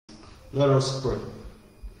Let us pray.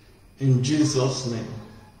 In Jesus' name.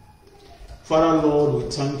 Father, Lord,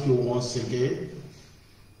 we thank you once again.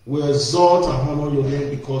 We exalt and honor your name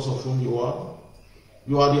because of whom you are.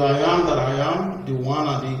 You are the I am that I am, the one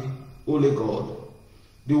and the only God,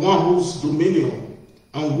 the one whose dominion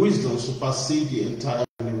and wisdom supersede the entire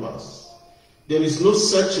universe. There is no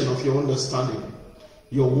searching of your understanding.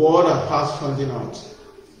 Your word and past finding out.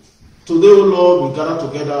 Today, O Lord, we gather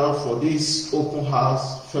together for this open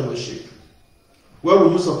house fellowship, where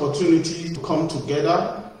we use opportunity to come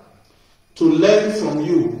together to learn from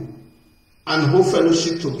you and hold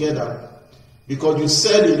fellowship together, because you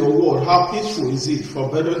said in your word, how peaceful is it for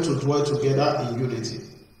brethren to dwell together in unity.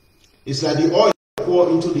 It's like the oil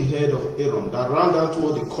poured into the head of Aaron that ran down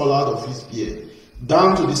toward the collar of his beard,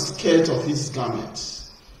 down to the skirt of his garment.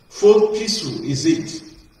 Full peaceful is it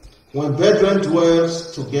when brethren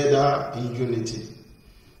dwells together in unity.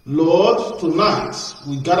 Lord, tonight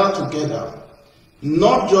we gather together,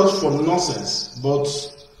 not just for nonsense, but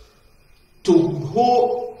to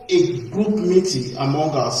hold a group meeting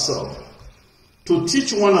among ourselves, to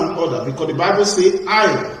teach one another, because the Bible says,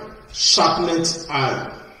 iron sharpeneth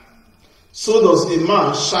iron. So does a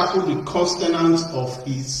man sharpen the countenance of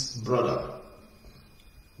his brother.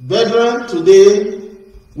 Brethren, today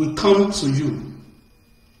we come to you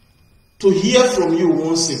to hear from you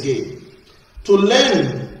once again, to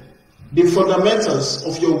learn the fundamentals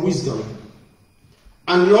of your wisdom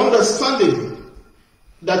and your understanding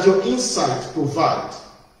that your insight provide.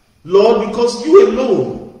 Lord, because you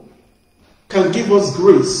alone can give us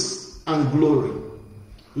grace and glory.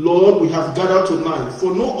 Lord, we have gathered tonight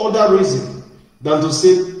for no other reason than to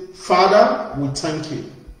say, Father, we thank you.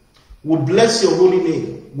 We bless your holy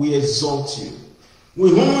name. We exalt you.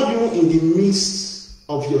 We honor you in the midst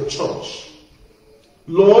of your church.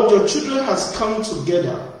 Lord, your children has come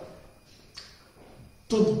together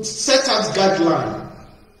to set out guidelines,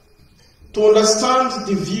 to understand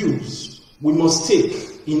the views we must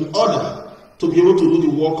take in order to be able to do the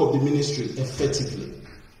work of the ministry effectively.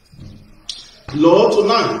 Lord,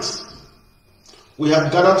 tonight we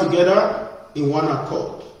have gathered together in one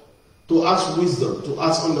accord to ask wisdom, to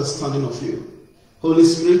ask understanding of you. Holy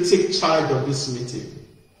Spirit, take charge of this meeting.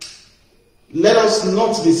 Let us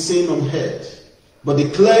not be seen unheard, but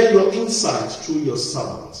declare your insight through your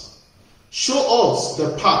servants. Show us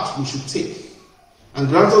the path we should take, and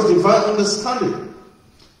grant us divine understanding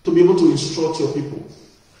to be able to instruct your people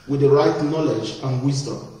with the right knowledge and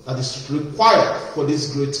wisdom that is required for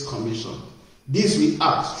this great commission. This we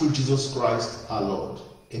ask through Jesus Christ our Lord.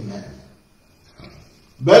 Amen.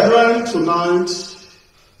 Brethren, tonight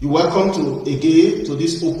you're welcome again to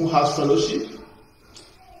this open house fellowship.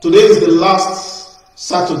 Today is the last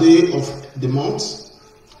Saturday of the month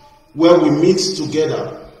where we meet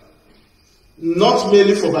together, not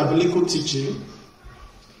merely for biblical teaching,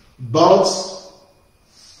 but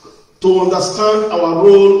to understand our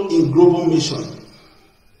role in global mission.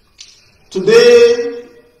 Today,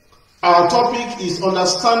 our topic is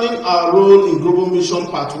understanding our role in global mission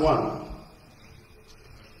part 1.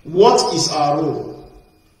 What is our role?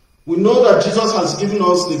 We know that Jesus has given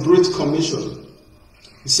us the Great Commission.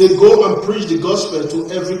 He said, go and preach the gospel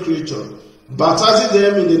to every creature, baptizing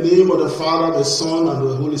them in the name of the Father, the Son, and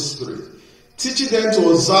the Holy Spirit, teaching them to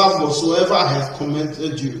observe whatsoever I have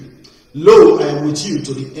commanded you. Lo, I am with you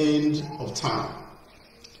to the end of time.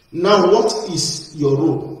 Now, what is your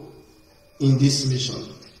role in this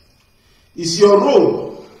mission? Is your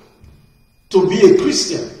role to be a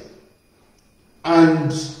Christian and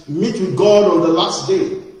meet with God on the last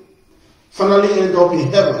day, finally end up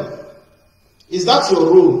in heaven? Is that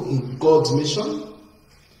your role in God's mission?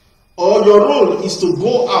 Or your role is to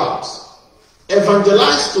go out,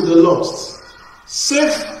 evangelize to the lost,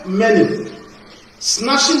 save many,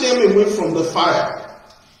 snatching them away from the fire,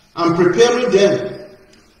 and preparing them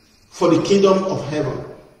for the kingdom of heaven?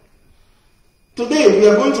 Today we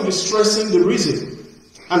are going to be stressing the reason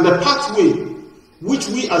and the pathway which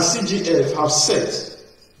we as CGF have set.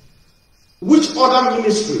 Which other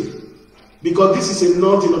ministry, because this is a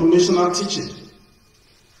non-denominational teaching,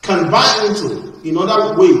 can buy into in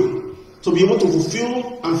other way to be able to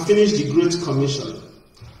fulfill and finish the Great Commission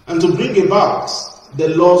and to bring about the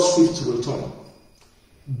Lord's swift return.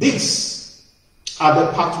 These are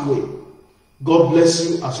the pathway. God bless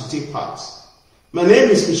you as you take part. My name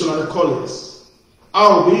is Missionary Collins.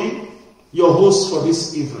 I'll be your host for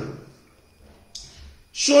this evening,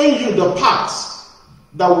 showing you the path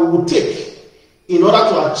that we will take in order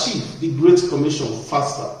to achieve the Great Commission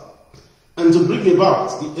faster and to bring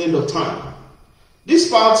about the end of time. This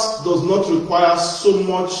path does not require so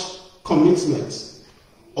much commitment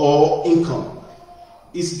or income,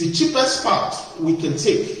 is the cheapest path we can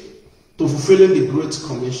take to fulfilling the Great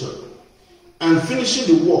Commission and finishing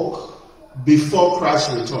the work before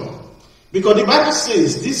Christ's return. Because the Bible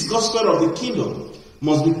says this gospel of the kingdom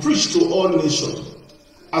must be preached to all nations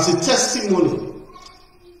as a testimony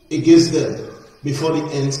against them before the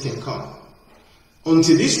end can come.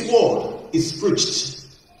 Until this word is preached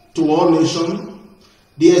to all nations,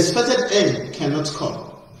 the expected end cannot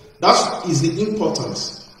come. That is the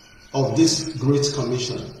importance of this Great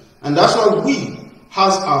Commission. And that's why we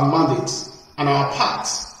have our mandate and our part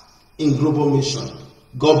in global mission.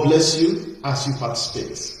 God bless you as you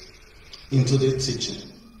participate in today's teaching.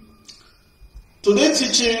 Today's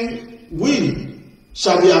teaching, we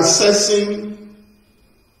shall be assessing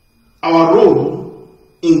our role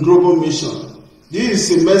in global mission. This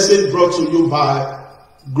is a message brought to you by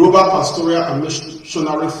Global Pastoral and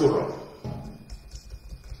Missionary Forum.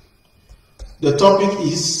 The topic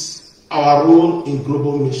is our role in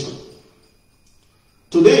global mission.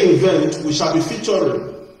 Today's event, we shall be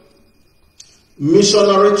featuring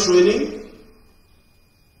missionary training,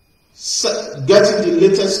 getting the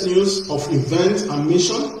latest news of events and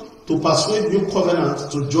mission to persuade new covenants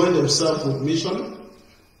to join themselves with mission,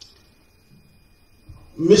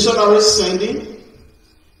 missionary sending,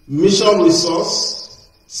 mission resource,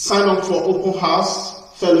 sign up for Open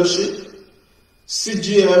House Fellowship,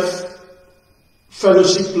 CGF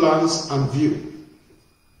Fellowship plans and view.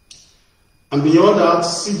 And beyond that,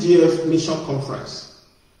 CGF Mission Conference.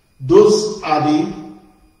 Those are the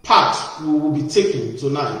paths we will be taking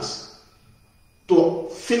tonight to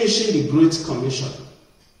finishing the Great Commission.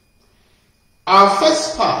 Our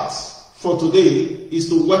first part for today is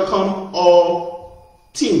to welcome all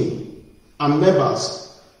team and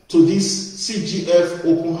members to this CGF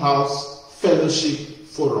Open House Fellowship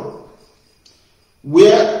Forum,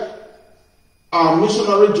 where our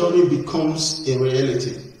missionary journey becomes a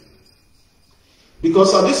reality.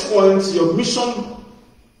 Because at this point, your mission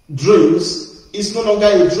dreams is no longer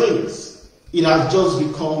a dream. It has just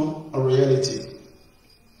become a reality.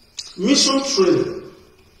 Mission training.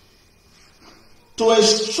 To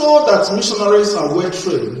ensure that missionaries are well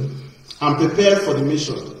trained and prepared for the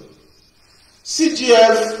mission,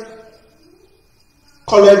 CGF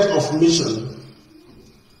College of Mission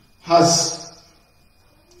has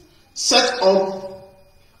set up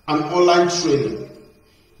an online training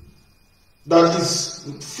that is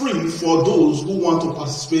free for those who want to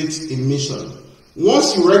participate in mission.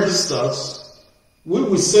 Once you register, we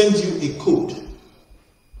will send you a code.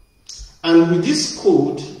 And with this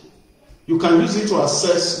code, you can use it to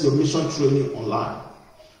access your mission training online.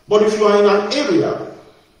 But if you are in an area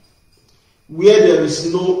where there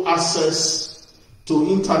is no access to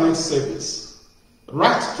internet service,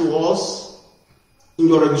 write to us in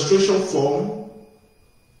your registration form,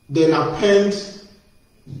 then append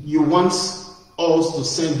you want us to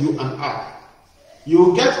send you an app. You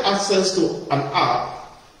will get access to an app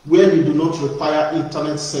where you do not require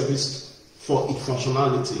internet service for its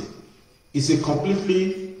functionality. It's a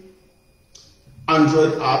completely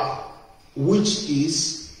Android app which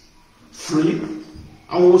is free,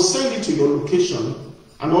 and we will send it to your location,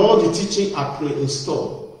 and all the teaching are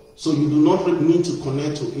pre-installed, so you do not need to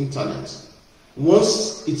connect to internet.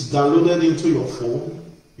 Once it's downloaded into your phone,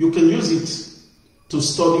 you can use it to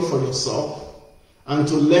study for yourself and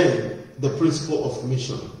to learn the principle of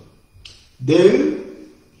mission. Then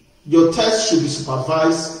your test should be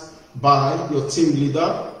supervised by your team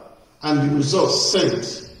leader and the results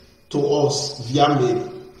sent to us via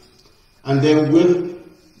mail. And then when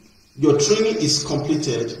your training is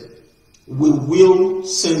completed, we will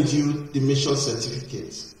send you the mission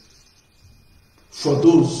certificate for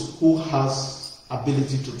those who has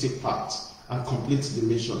ability to take part and complete the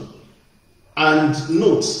mission. And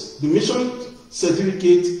note, the mission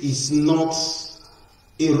certificate is not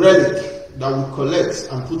a relic that we collect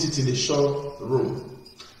and put it in the shop room.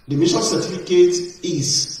 The mission certificate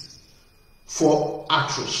is for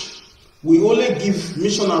outreach. We only give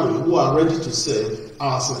missionaries who are ready to serve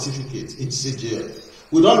our certificate in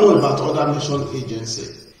CGF. We don't know about other mission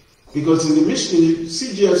agencies, because in the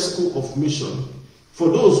CGF School of Mission, for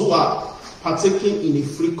those who are partaking in a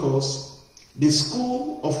free course, the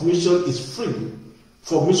School of Mission is free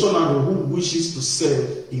for missionaries who wishes to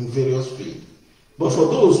serve in various fields. But for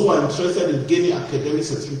those who are interested in gaining academic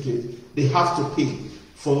certificate, they have to pay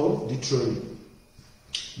for the training.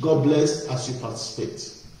 God bless as you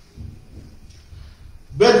participate.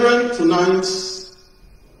 Brethren, tonight,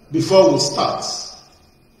 before we start,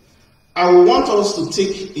 I want us to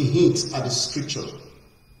take a hint at the scripture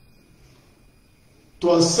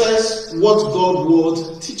to assess what God's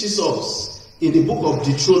word teaches us in the book of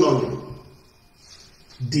Deuteronomy,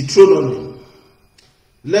 Deuteronomy.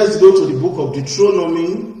 Let's go to the book of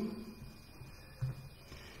Deuteronomy.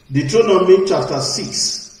 Deuteronomy chapter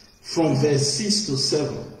 6 from verse 6 to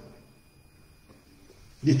 7.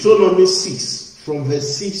 Deuteronomy 6 from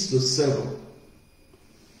verse 6 to 7.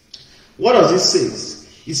 What does it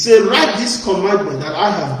say? It says, write this commandment that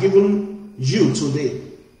I have given you today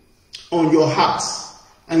on your hearts,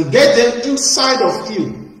 and get them inside of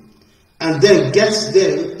you, and then get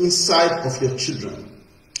them inside of your children.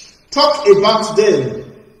 Talk about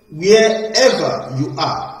them wherever you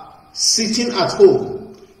are, sitting at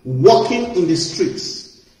home, walking in the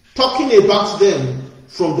streets, talking about them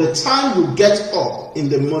from the time you get up in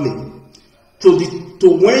the morning to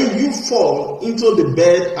when you fall into the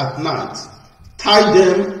bed at night. Tie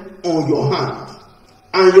them on your hand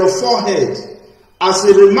and your forehead as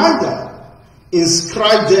a reminder.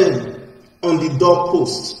 Inscribe them on the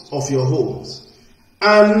doorposts of your homes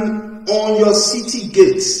and on your city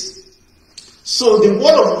gates. So the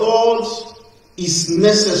word of God is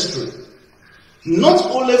necessary, not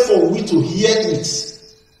only for we to hear it,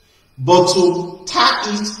 but to tie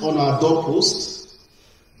it on our doorposts,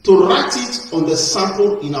 to write it on the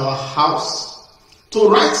sample in our house, to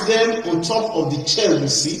write them on top of the chair we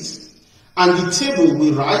sit and the table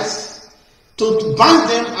we write, to bind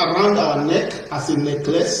them around our neck as a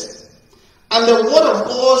necklace. And the word of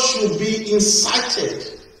God should be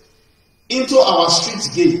incited into our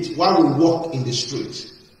street gate while we walk in the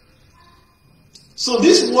street. So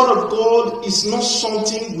this word of God is not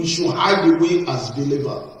something we should hide away as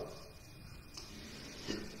believers.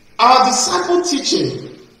 Our disciple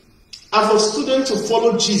teaching are for students to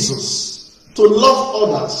follow Jesus, to love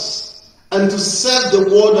others, and to serve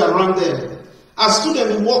the world around them. As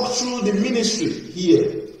students walk through the ministry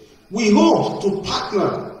here, we hope to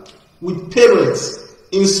partner with parents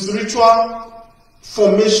in spiritual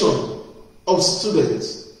formation of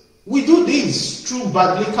students. We do this through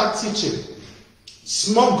biblical teaching,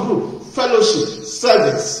 small group, fellowship,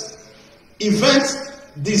 service, events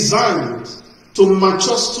designed to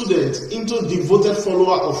mature students into devoted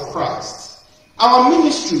followers of Christ. Our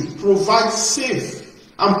ministry provides safe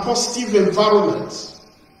and positive environments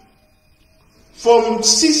from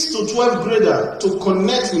 6 to 12 grader to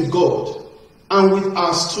connect with God and with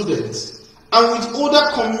our students, and with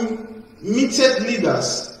other committed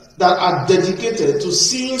leaders that are dedicated to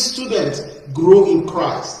seeing students grow in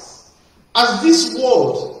Christ. As this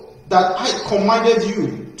word that I commanded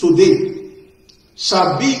you today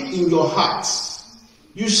shall be in your hearts,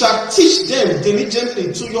 you shall teach them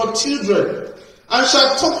diligently to your children, and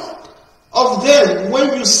shall talk of them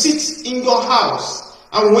when you sit in your house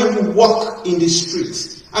and when you walk in the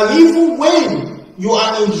street. And even when you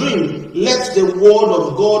are in dream, let the word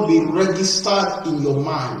of God be registered in your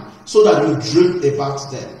mind so that you dream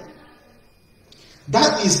about them.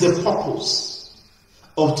 That is the purpose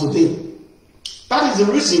of today. That is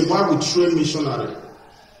the reason why we train missionaries.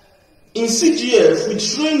 In CGF, we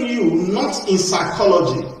train you not in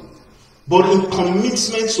psychology, but in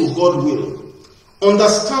commitment to God's will,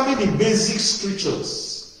 understanding the basic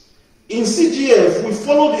scriptures. In CGF, we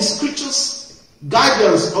follow the scriptures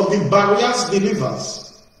guidance of the Bereans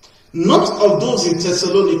believers, not of those in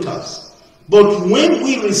Thessalonica. But when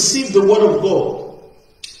we receive the word of God,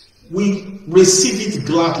 we receive it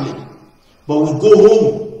gladly. But we go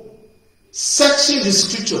home, searching the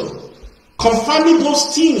scripture, confirming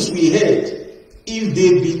those things we heard, if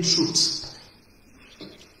they be truth.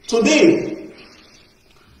 Today,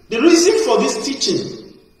 the reason for this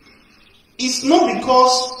teaching is not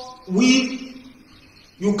because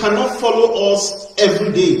you cannot follow us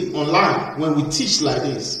every day online when we teach like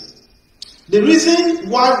this. The reason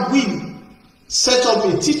why we set up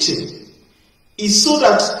a teaching is so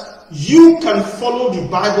that you can follow the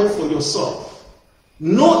Bible for yourself,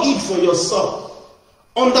 know it for yourself,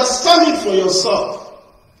 understand it for yourself,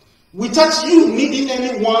 without you needing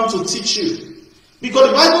anyone to teach you.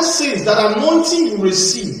 Because the Bible says that anointing you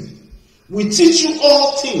receive will teach you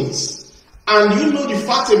all things, and you know the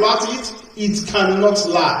fact about it, it cannot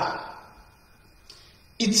lie.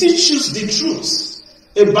 It teaches the truth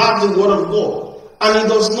about the word of God, and it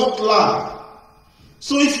does not lie.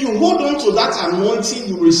 So if you hold on to that anointing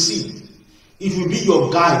you receive, it will be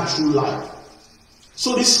your guide through life.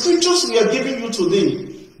 So the scriptures we are giving you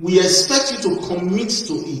today, we expect you to commit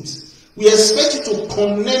to it. We expect you to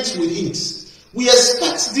connect with it. We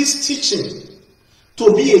expect this teaching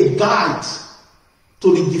to be a guide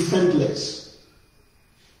to the defenseless,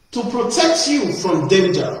 to protect you from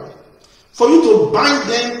danger, for you to bind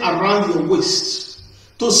them around your waist,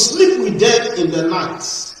 to sleep with them in the night,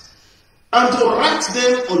 and to write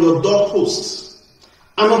them on your doorposts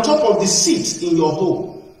and on top of the seats in your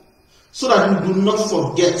home. so that you do not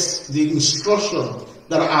forget the instruction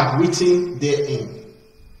that are written therein.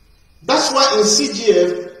 That's why in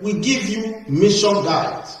CGF we give you mission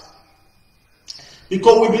guides.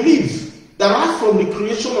 Because we believe that right from the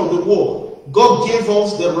creation of the world, God gave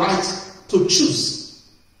us the right to choose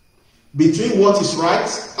between what is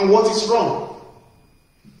right and what is wrong,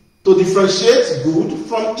 to differentiate good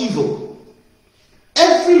from evil.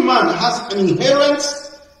 Every man has an inherent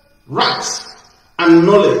right and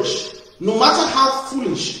knowledge, no matter how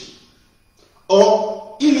foolish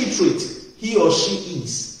or illiterate he or she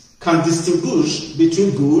is, can distinguish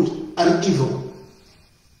between good and evil.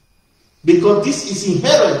 Because this is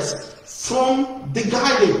inherent from the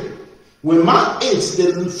garden. When man ate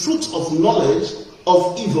the fruit of knowledge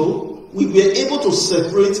of evil, we were able to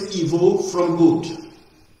separate evil from good.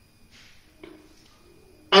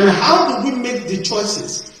 And how do we make the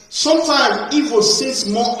choices? Sometimes evil seems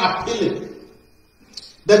more appealing.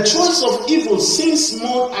 The choice of evil seems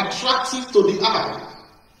more attractive to the eye.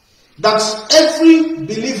 That every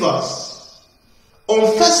believer,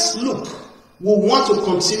 on first look, will want to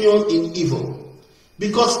continue in evil.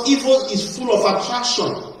 Because evil is full of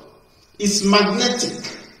attraction. It's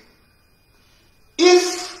magnetic.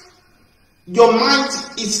 If your mind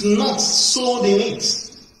is not sold in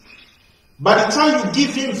it, by the time you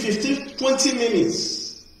give him 15, 20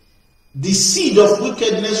 minutes, the seed of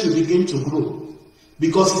wickedness will begin to grow.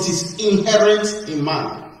 Because it is inherent in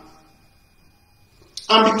man.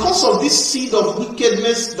 And because of this seed of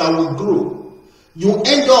wickedness that will grow, you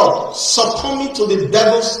end up succumbing to the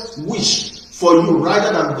devil's wish for you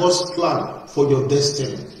rather than God's plan for your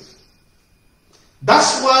destiny.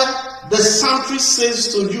 That's why the psalmist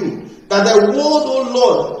says to you that the word, O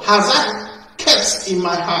Lord, has I kept in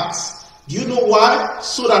my heart. Do you know why?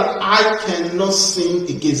 So that I cannot sin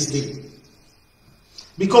against thee.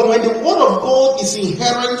 Because when the word of God is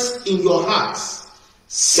inherent in your heart,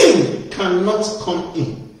 sin cannot come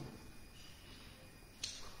in.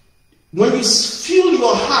 When you fill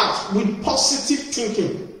your heart with positive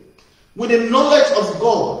thinking, with the knowledge of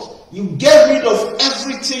God, you get rid of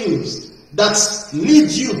everything that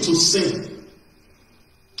leads you to sin.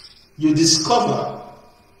 You discover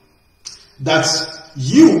that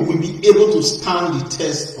you will be able to stand the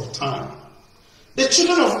test of time. The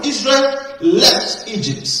children of Israel left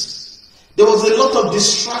Egypt. There was a lot of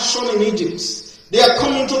distraction in Egypt. They are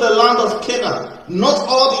coming to the land of Canaan. Not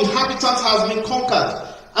all the inhabitants have been conquered.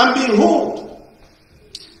 And behold,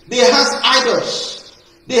 they have idols.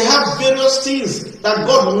 They have various things that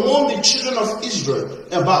God warned the children of Israel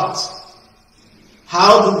about.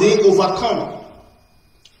 How do they overcome?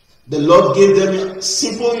 The Lord gave them a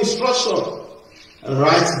simple instruction.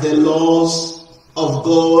 Write the laws of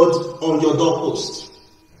God on your doorpost.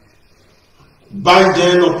 Bind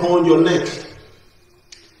them upon your neck.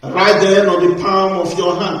 Write them on the palm of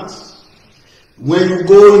your hand. When you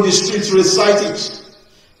go in the street, recite it.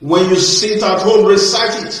 When you sit at home,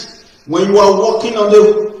 recite it. When you are walking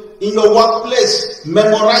in your workplace,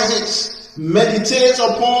 memorize it. Meditate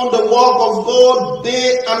upon the work of God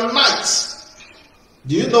day and night.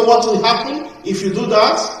 Do you know what will happen if you do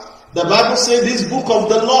that? The Bible says this book of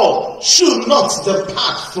the law should not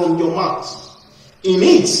depart from your mouth. In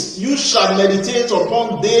it you shall meditate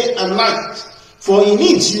upon day and night. For in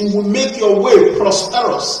it you will make your way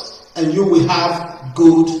prosperous and you will have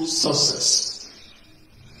good success.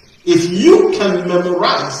 If you can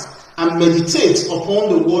memorize and meditate upon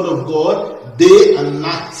the word of God day and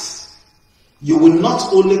night, you will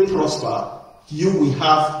not only prosper, you will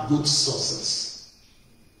have good success.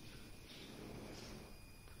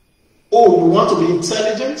 Oh, you want to be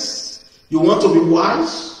intelligent? You want to be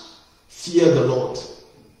wise? Fear the Lord.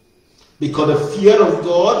 Because the fear of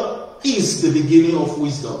God is the beginning of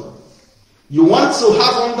wisdom. You want to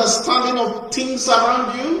have understanding of things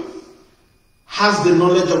around you? Has the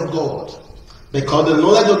knowledge of God. Because the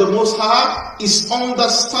knowledge of the Most High is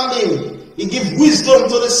understanding. It gives wisdom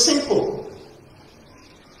to the simple.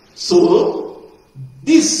 So,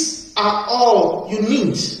 these are all you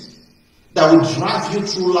need that will drive you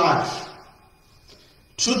through life.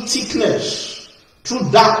 Through thickness,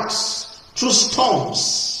 through doubts, through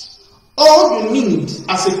storms. All you need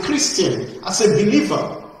as a Christian, as a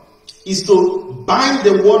believer, is to bind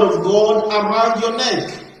the word of God around your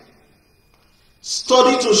neck.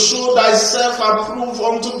 Study to show thyself approved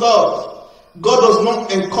unto God. God does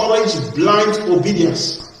not encourage blind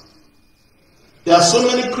obedience. There are so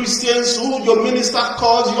many Christians who your minister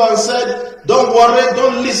calls you and said, don't worry,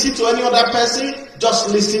 don't listen to any other person, just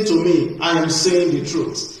listen to me. I am saying the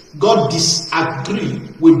truth. God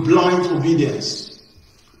disagrees with blind obedience.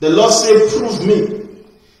 The Lord said, prove me.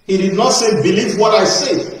 He did not say, believe what I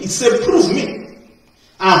say. He said, prove me.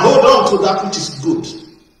 And hold on to that which is good.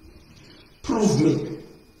 Prove me.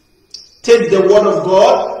 Take the word of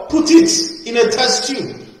God, put it in a test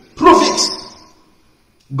tube. Prove it.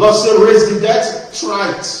 God said, raise the dead,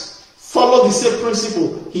 try it. Follow the same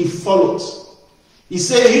principle. He followed. He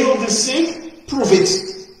said, heal the sick, prove it.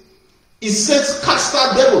 He said, cast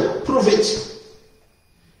out devil, prove it.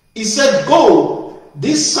 He said, go,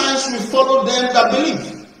 these signs will follow them that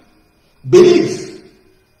believe. Believe,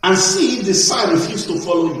 and see if the sign refuses to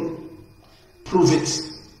follow you. Prove it.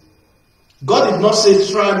 God did not say,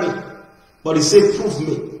 try me, but he said, prove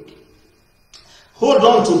me. Hold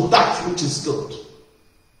on to that which is good.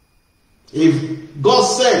 If God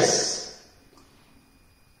says,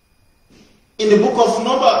 in the book of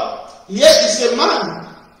Numbers, here is a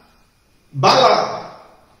man, Balaam.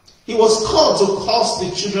 He was called to curse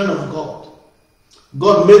the children of God.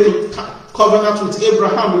 God made a covenant with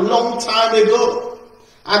Abraham a long time ago.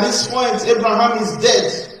 At this point, Abraham is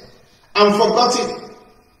dead and forgotten.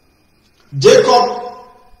 Jacob,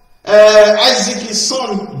 Isaac, his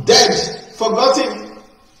son, dead, forgotten.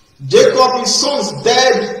 Jacob, his sons,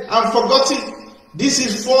 dead and forgotten. This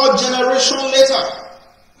is 4 generations later.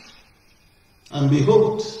 And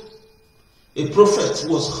behold, a prophet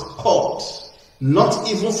was called, not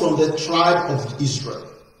even from the tribe of Israel,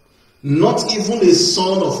 not even a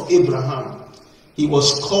son of Abraham. He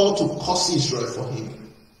was called to curse Israel for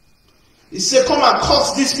him. He said, come and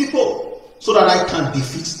curse these people so that I can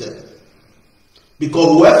defeat them. Because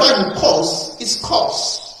whoever you curse is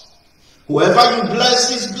cursed. Whoever you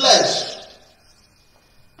bless is blessed.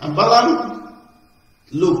 And Balaam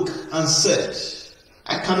looked and said,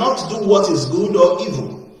 I cannot do what is good or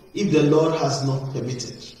evil if the Lord has not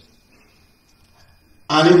permitted.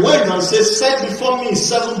 And he went and said, set before me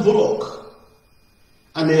 7 bullocks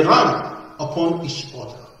and a ram upon each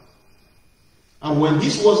other. And when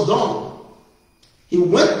this was done, he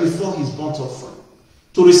went before his burnt offering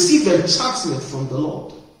to receive enchantment from the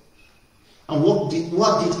Lord. And what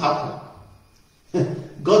did happen?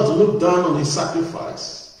 God looked down on his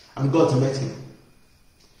sacrifice and God met him.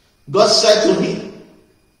 God said to him,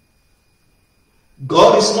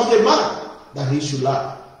 God is not a man that he should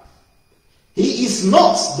lie. He is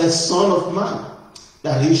not the son of man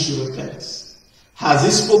that he should repent. Has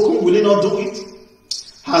he spoken? Will he not do it?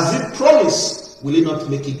 Has he promised? Will he not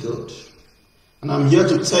make it good? And I'm here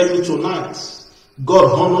to tell you tonight,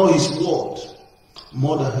 God honors his word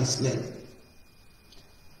more than his name.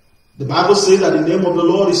 The Bible says that the name of the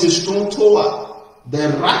Lord is a strong tower. The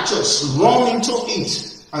righteous run into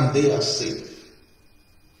it and they are saved.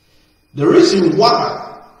 The reason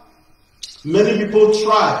why many people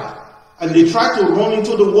try and they try to run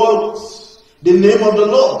into the world, the name of the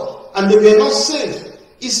Lord, and they were not saved,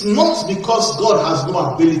 is not because God has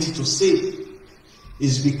no ability to save.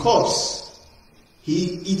 It's because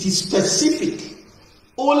it is specific.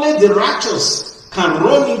 Only the righteous can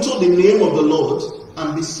run into the name of the Lord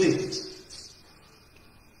and be saved.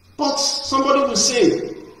 But somebody will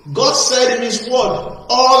say, God said in his word,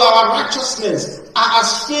 all our righteousness are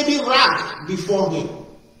as fading rag before him.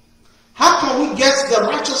 How can we get the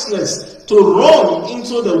righteousness to run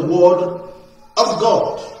into the word of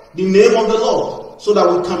God, the name of the Lord, so that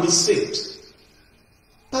we can be saved?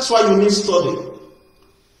 That's why you need study.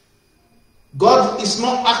 God is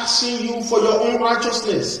not asking you for your own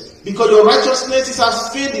righteousness, because your righteousness is as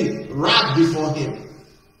fading rag before him.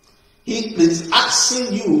 He is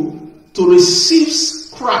asking you to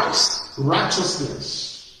receive Christ's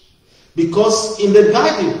righteousness. Because in the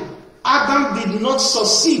garden, Adam did not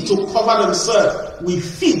succeed to cover himself with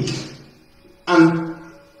fig and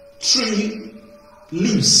tree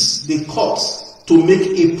leaves they cut to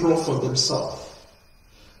make apron for themselves.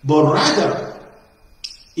 But rather,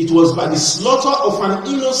 it was by the slaughter of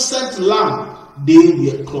an innocent lamb they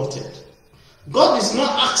were clothed. God is not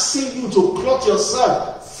asking you to clothe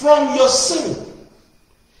yourself from your sin.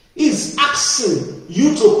 He is asking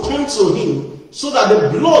you to come to him so that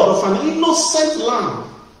the blood of an innocent lamb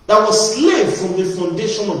that was slain from the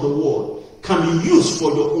foundation of the world can be used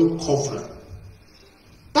for your own covering.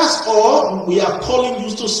 That's all we are calling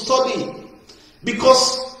you to study.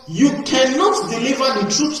 Because you cannot deliver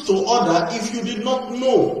the truth to others if you did not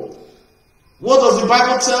know. What does the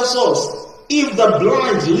Bible tell us? If the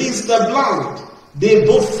blind leads the blind, they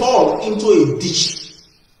both fall into a ditch.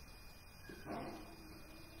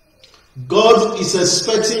 God is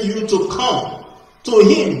expecting you to come to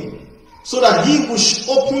him so that he will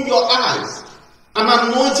open your eyes and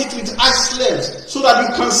anoint it with eye slaves so that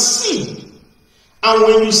you can see. And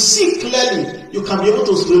when you see clearly, you can be able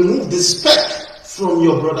to remove the speck from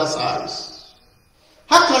your brother's eyes.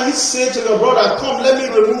 How can you say to your brother, come, let me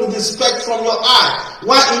remove the speck from your eye,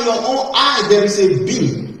 while in your own eye there is a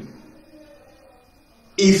beam?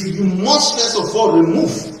 If you must first of all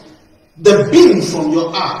remove the beam from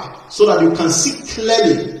your eye so that you can see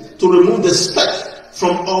clearly to remove the speck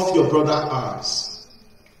from off your brother's eyes.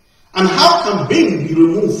 And how can beam be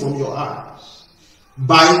removed from your eyes?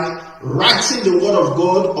 By writing the word of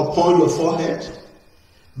God upon your forehead,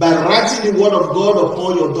 by writing the word of God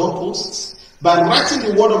upon your doorposts, by writing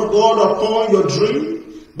the word of God upon your dream,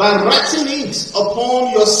 by writing it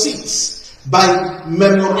upon your seats, by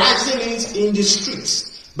memorizing it in the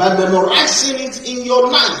streets, by memorizing it in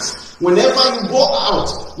your night, whenever you go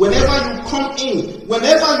out, whenever you come in,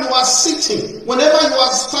 whenever you are sitting, whenever you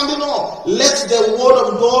are standing up, let the word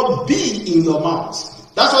of God be in your mouth.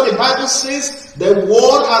 That's what the Bible says, the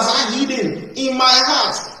word has I hidden in my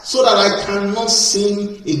heart, so that I cannot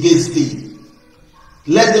sin against thee.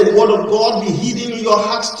 Let the word of God be hidden in your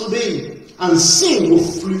heart today, and sin will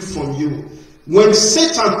flee from you. When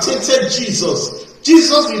Satan tempted Jesus,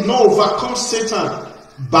 Jesus did not overcome Satan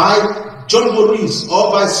by jamborees or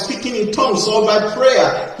by speaking in tongues or by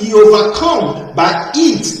prayer. He overcome by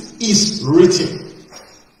it is written.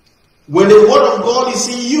 When the word of God is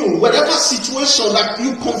in you, whatever situation that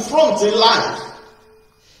you confront in life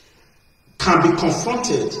can be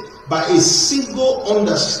confronted by a single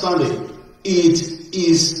understanding. It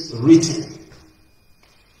is written.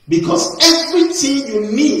 Because everything you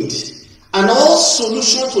need and all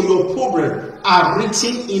solutions to your problem are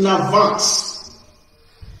written in advance.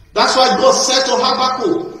 That's why God said to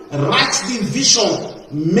Habakkuk, write the vision,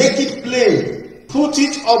 make it plain, put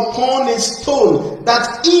it upon a stone,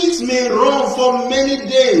 that it may run for many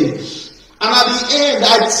days. And at the end,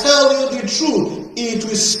 I tell you the truth, it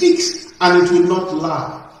will speak and it will not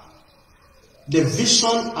lie. The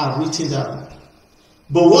visions are written down.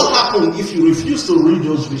 But what happens if you refuse to read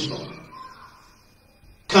those visions?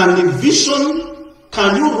 Can you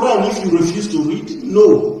run if you refuse to read?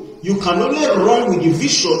 No. You can only run with the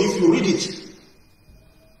vision if you read it.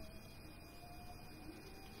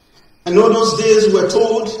 I know those days we were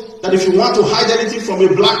told that if you want to hide anything from a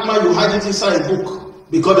black man, you hide it inside a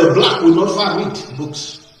book. Because the black will not far read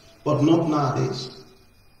books. But not nowadays.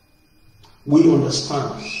 We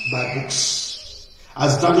understand by books.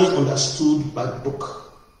 As Daniel understood by book.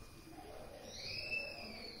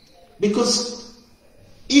 Because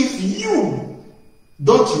if you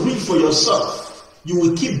don't read for yourself, you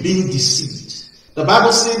will keep being deceived. The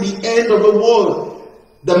Bible says the end of the world,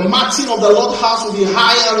 the mountain of the Lord's house will be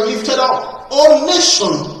high and lifted up. All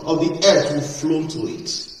nations of the earth will flow to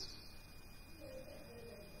it.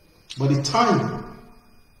 But the time,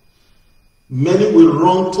 many will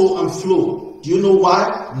run to and flow. Do you know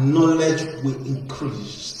why? Knowledge will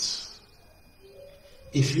increase.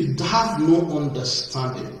 If you have no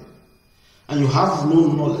understanding and you have no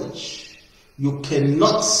knowledge, you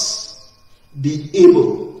cannot be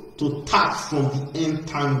able to tap from the end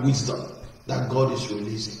time wisdom that God is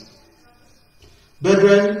releasing.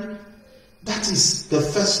 Brethren, that is the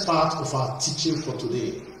first part of our teaching for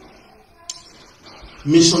today.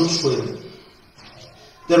 Mission training.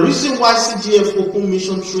 The reason why CGF Open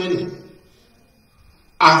Mission Training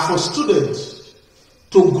are for students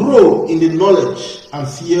to grow in the knowledge and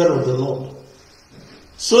fear of the Lord,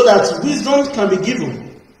 so that wisdom can be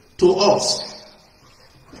given to us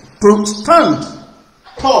to stand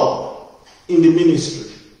tall in the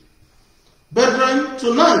ministry. Brethren,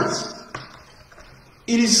 tonight,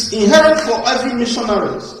 it is inherent for every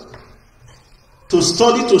missionary to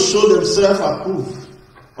study to show themselves approved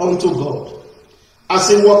unto God,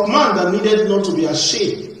 as a workman that needed not to be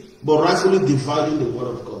ashamed, but rightfully dividing the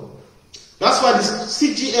word of God. That's why this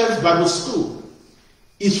CGF Bible School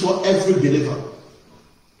is for every believer.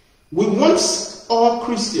 We want all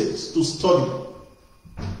Christians to study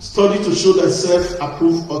to show themselves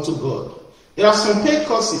approved unto God. There are some paid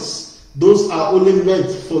courses. Those are only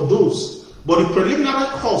meant for those. But the preliminary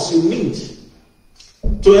course you need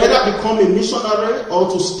to either become a missionary or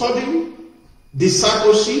to study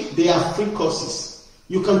discipleship, they are free courses.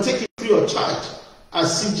 You can take it free of charge at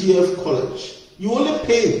CGF College. You only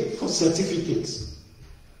pay for certificates.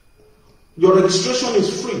 Your registration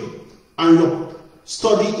is free and your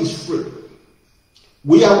study is free.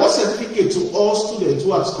 We award certificate to all students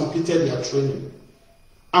who have completed their training.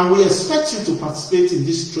 And we expect you to participate in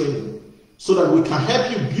this training so that we can help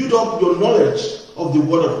you build up your knowledge of the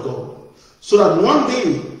Word of God. So that one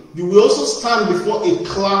day you will also stand before a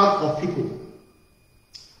cloud of people.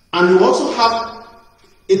 And you also have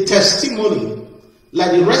a testimony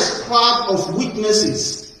like the rest cloud of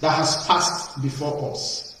witnesses that has passed before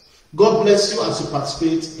us. God bless you as you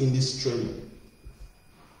participate in this training.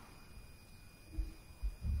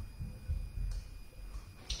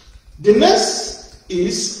 The next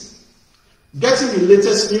is getting the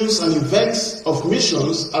latest news and events of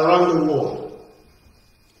missions around the world.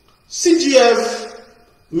 CGF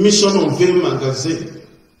Mission Unveil magazine.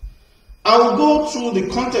 I will go through the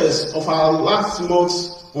context of our last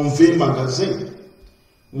month's Unveil magazine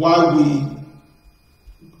while we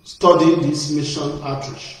study this mission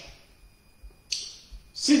outreach.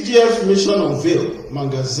 CGF Mission Unveil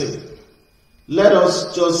magazine. Let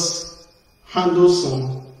us just handle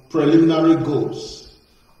some preliminary goals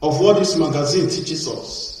of what this magazine teaches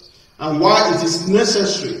us and why it is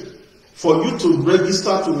necessary for you to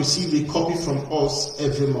register to receive a copy from us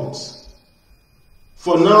every month.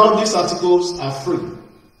 For now, these articles are free.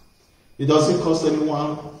 It doesn't cost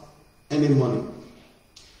anyone any money.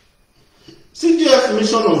 CGF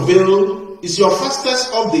Mission Unveil is your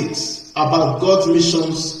fastest update about God's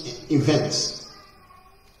missions events.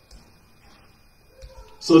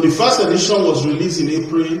 So the first edition was released in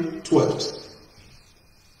April 12th.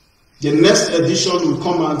 The next edition will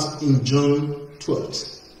come out in June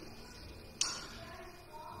 12th.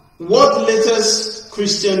 What latest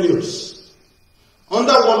Christian news?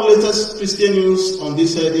 Under what latest Christian news on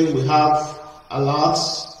this heading we have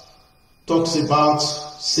alerts, talks about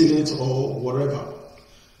Senate or whatever.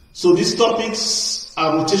 So these topics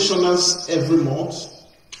are rotational every month.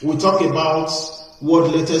 We talk about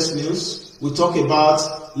what latest news. We talk about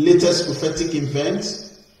latest prophetic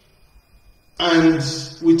events, and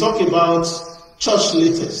we talk about church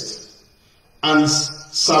latest and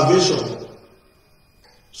salvation.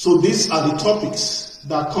 So these are the topics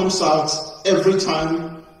that comes out every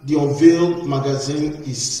time the Unveil magazine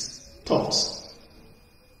is taught.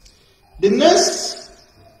 The next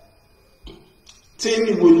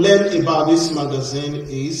thing we learn about this magazine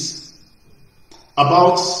is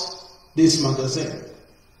about this magazine.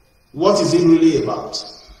 What is it really about?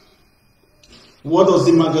 What does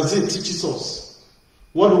the magazine teach us?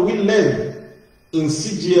 What do we learn in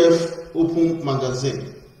CGF Open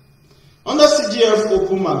magazine? Under CGF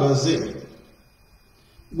Open magazine,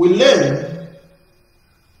 we learn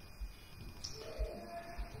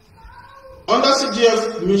under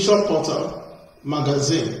CGF Mission Portal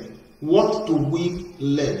magazine, what do we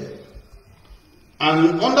learn?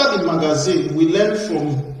 And under the magazine, we learn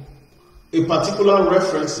from a particular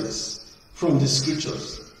references from the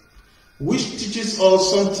scriptures, which teaches us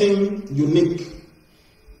something unique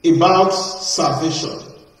about salvation,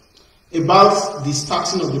 about the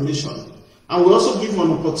starting of the mission. And we also give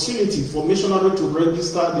an opportunity for missionaries to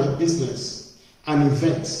register their business and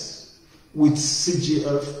events with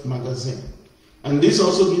CGF magazine. And this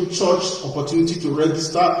also gives church opportunity to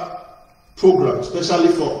register programs,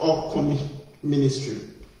 especially for upcoming ministry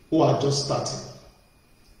who are just starting.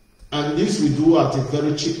 And this we do at a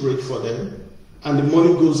very cheap rate for them, and the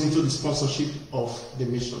money goes into the sponsorship of the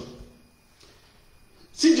mission.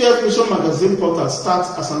 CGF Mission Magazine Portal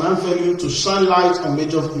starts as an avenue to shine light on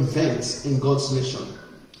major events in God's mission.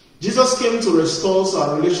 Jesus came to restore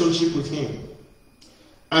our relationship with Him.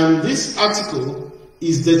 And this article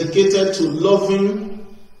is dedicated to loving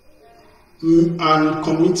and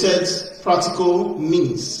committed practical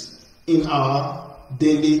needs in our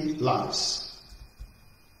daily lives.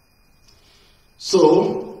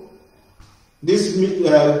 So, the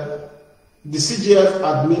CGF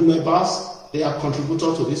admin members, they are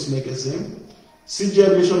contributors to this magazine.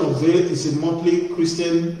 CGF Mission Unveil is a monthly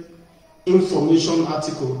Christian information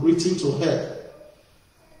article written to help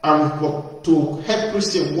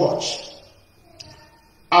Christians watch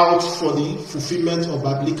out for the fulfillment of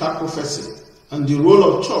biblical prophecy and the role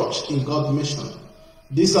of church in God's mission.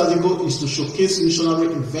 This article is to showcase missionary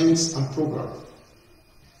events and programs.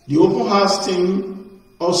 The Open House team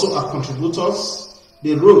also are contributors.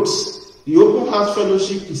 They wrote, the Open House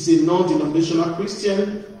Fellowship is a non-denominational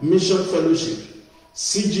Christian mission fellowship.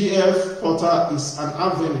 CGF Portal is an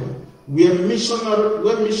avenue where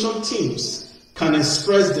mission teams can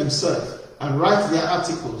express themselves and write their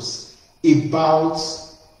articles about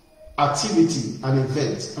activity and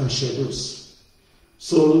events and schedules.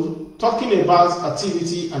 So, talking about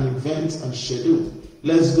activity and events and schedule,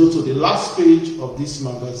 let's go to the last page of this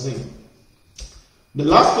magazine. The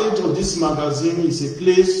last page of this magazine is a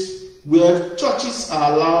place where churches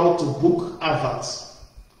are allowed to book adverts.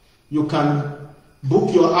 You can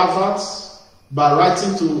book your adverts by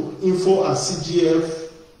writing to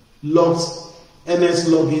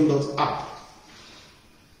info@cgf-nslogin.app.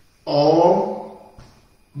 Or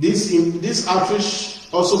this outreach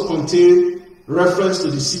also contains reference to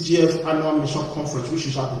the CGF Annual Mission Conference, which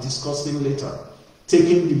we shall be discussing later.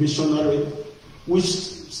 Taking the missionary, which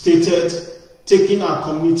stated, taking our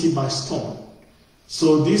community by storm.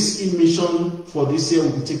 So this mission for this year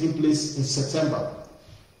will be taking place in September.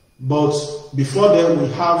 But before then, we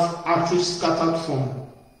have outreach scattered from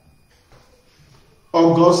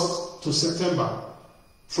August to September.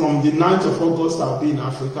 From the 9th of August, I'll be in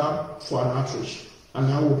Africa for an outreach, and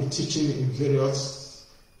I will be teaching in various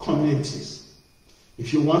communities.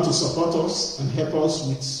 If you want to support us and help us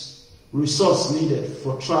with resources needed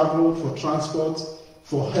for travel, for transport,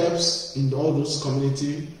 for helps in all those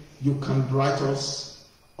communities, you can write us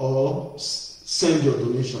or send your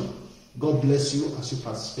donation. God bless you as you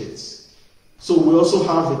participate. So we also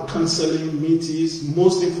have a counseling meetings.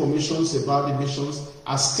 Most information about the missions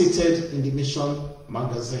are stated in the mission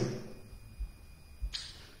magazine.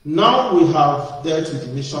 Now we have dealt with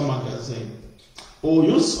the mission magazine. We'll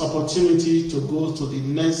use opportunity to go to the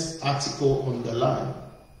next article on the line,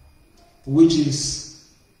 which is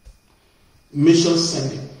mission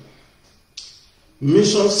sending.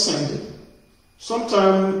 Mission sending.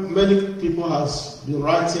 Sometimes many people has been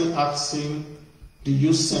writing, asking, do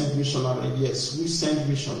you send missionary? Yes, we send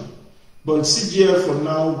missionary. But in CGF for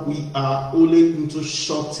now, we are only into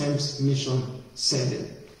short-term mission sending,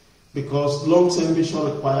 because long-term mission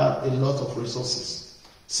require a lot of resources.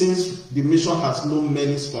 Since the mission has no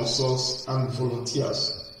many sponsors and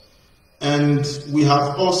volunteers, and we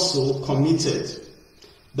have also committed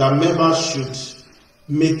that members should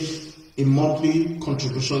make a monthly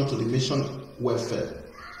contribution to the mission welfare,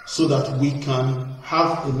 so that we can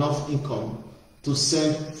have enough income to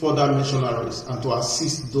send further missionaries and to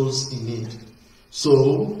assist those in need.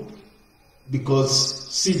 So, because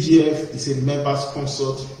CGF is a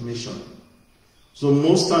member-sponsored mission, so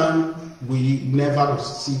most time we never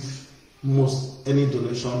receive any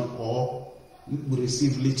donation, or we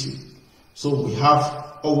receive little. So we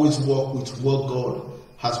have always worked with what God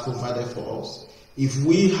has provided for us. If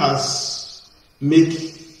we has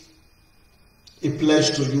make a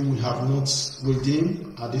pledge to you we have not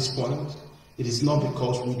redeemed at this point, it is not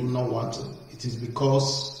because we do not want to. It is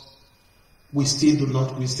because we still do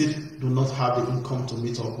not have the income to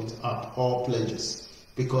meet up with our pledges.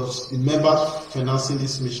 Because the members financing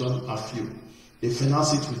this mission are few. They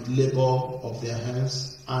finance it with labor of their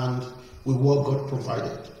hands and with what God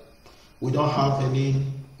provided. We don't have any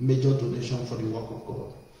major donation for the work of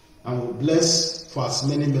God. And we're blessed for as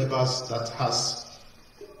many members that has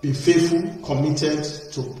been faithful, committed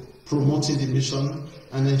to promoting the mission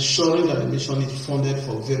and ensuring that the mission is funded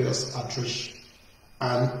for various outreach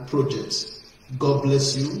and projects. God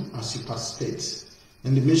bless you as you participate.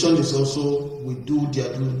 And the mission is also, we do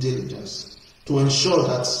their due diligence to ensure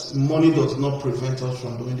that money does not prevent us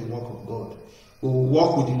from doing the work of God. We will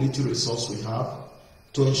work with the little resource we have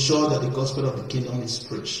to ensure that the gospel of the kingdom is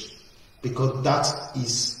preached, because that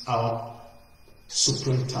is our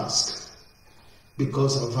supreme task.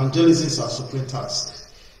 Because evangelism is our supreme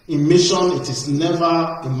task. In mission, it is never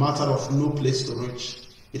a matter of no place to reach.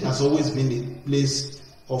 It has always been a place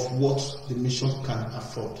of what the mission can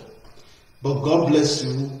afford. But God bless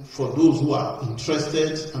you for those who are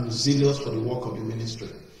interested and zealous for the work of the ministry.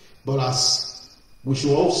 But as we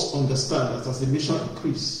should also understand that as the mission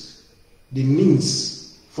increases, the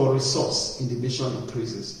means for resource in the mission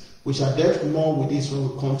increases. We shall deal more with this when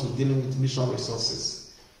we come to dealing with mission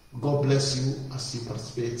resources. God bless you as you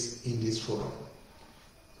participate in this forum.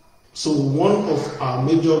 So one of our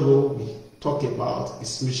major roles we talk about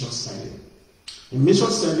is mission sending. In mission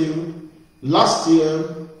sending, last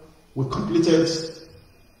year we completed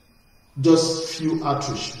just few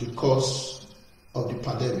outreach because of the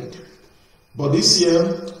pandemic. But this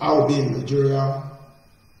year I will be in Nigeria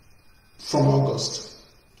from August.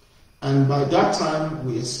 And by that time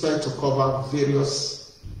we expect to cover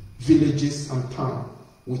various villages and towns.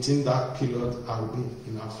 Within that period I will be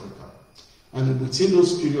in Africa. And within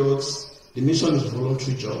those periods, the mission is a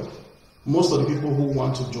voluntary job. Most of the people who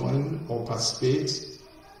want to join or participate,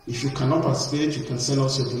 if you cannot participate, you can send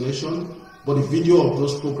us your donation. But the video of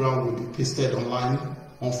those programs will be pasted online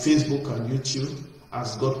on Facebook and YouTube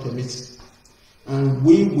as God permits. And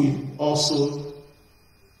we will also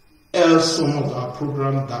air some of our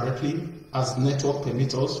program directly as network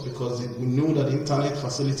permits us, because we know that the internet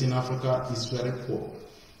facility in Africa is very poor.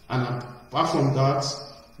 And apart from that,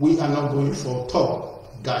 we are not going for tour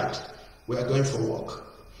guide. We are going for work.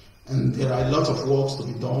 And there are a lot of works to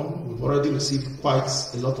be done. We've already received quite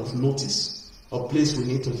a lot of notice of place we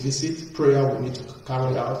need to visit, prayer we need to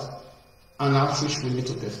carry out, and outreach we need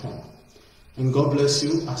to perform. And God bless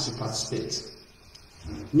you as you participate.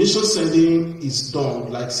 Mission sending is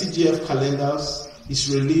done, like CGF calendars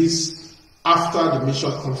is released after the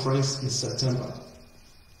mission conference in September.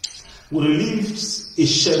 We released a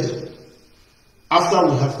schedule, after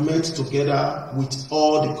we have met together with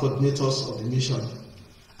all the coordinators of the mission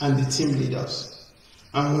and the team leaders.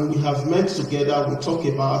 And when we have met together, we talk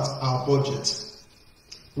about our budget,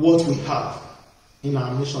 what we have in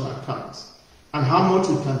our mission account, and how much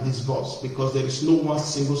we can disburse, because there is no one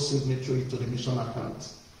single signatory to the mission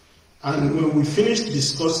account. And when we finish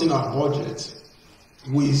discussing our budget,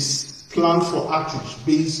 we plan for outreach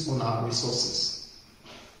based on our resources.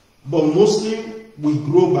 But mostly, we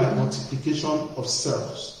grow by multiplication of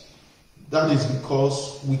cells. That is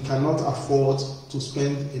because we cannot afford to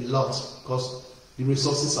spend a lot because the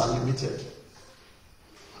resources are limited.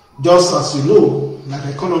 Just as you know,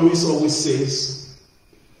 like economists always says,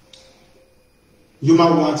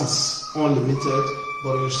 human want is unlimited,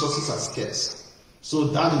 but the resources are scarce. So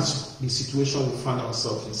that is the situation we find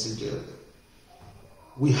ourselves in CGF.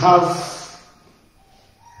 We have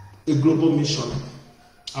a global mission.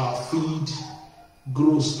 Our feed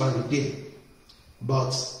grows by the day,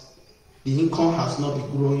 but the income has not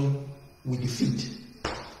been growing with the feed.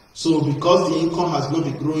 So because the income has not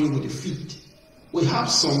been growing with the feed, we have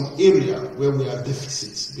some area where we are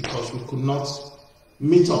deficits because we could not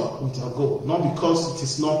meet up with our goal. Not because it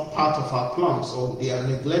is not part of our plans or they are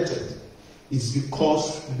neglected. It's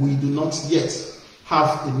because we do not yet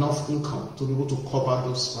have enough income to be able to cover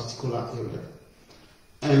those particular areas.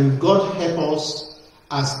 And God help us,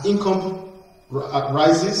 as income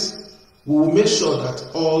rises, we will make sure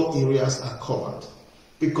that all areas are covered.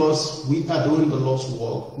 Because we are doing the Lord's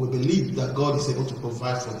work, we believe that God is able to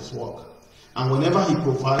provide for His work. And whenever He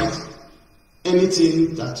provides,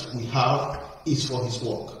 anything that we have is for His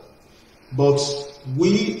work. But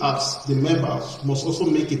we as the members must also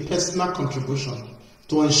make a personal contribution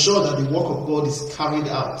to ensure that the work of God is carried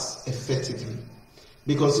out effectively.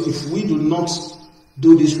 Because if we do not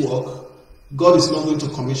do this work, God is not going to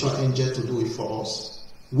commission angels to do it for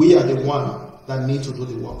us. We are the one that need to do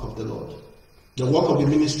the work of the Lord. The work of the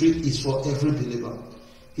ministry is for every believer.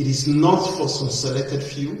 It is not for some selected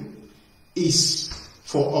few. It's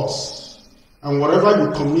for us. And whatever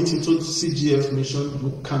you commit into CGF mission,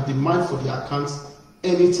 you can demand for the account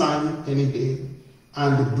anytime, any day.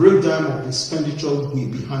 And the breakdown of the expenditure will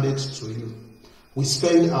be handed to you. We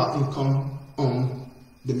spend our income on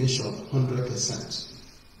the mission 100%.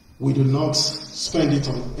 We do not spend it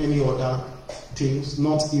on any other things,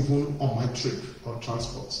 not even on my trip or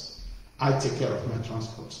transport. I take care of my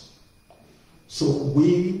transport. So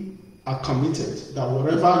we are committed that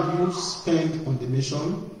whatever you spend on the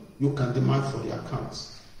mission, you can demand for the account.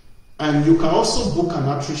 And you can also book an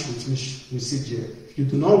outreach with CGF. If you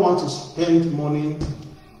do not want to spend money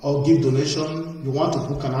or give donation, you want to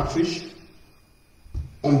book an outreach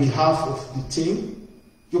on behalf of the team,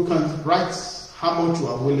 you can write how much you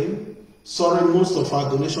are willing. Sorry, most of our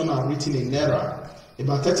donations are written in Naira.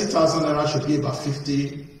 About 30,000 Naira should be about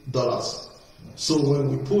 $50. So when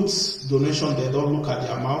we put donation, they don't look at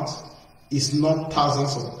the amount. It's not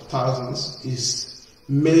thousands of thousands. It's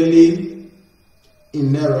mainly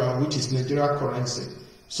in Naira, which is Nigeria currency.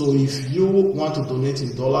 So if you want to donate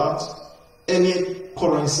in dollars, any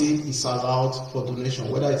currency is allowed for donation,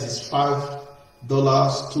 whether it is $5,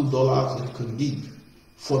 $2 that you can give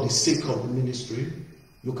for the sake of the ministry.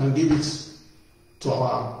 You can give it to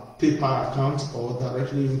our PayPal account or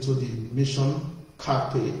directly into the mission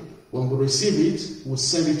card pay. When we receive it, we'll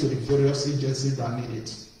send it to the various agencies that need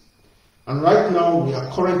it. And right now, we are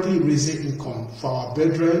currently raising income for our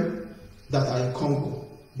brethren that are in Congo.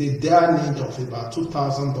 They are in need of about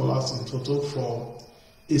 $2,000 in total for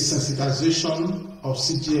a sensitization of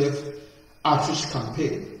CGF outreach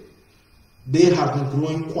campaign. They have been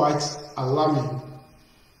growing quite alarming,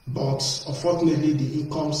 but unfortunately the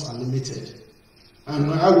incomes are limited.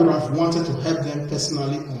 And I would have wanted to help them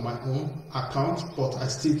personally on my own account, but I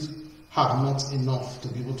still have not enough to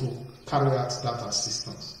be able to carry out that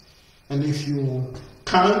assistance. And if you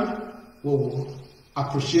can, we will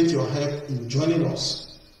appreciate your help in joining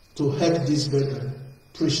us to help these brethren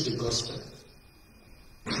preach the gospel.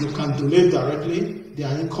 You can donate directly.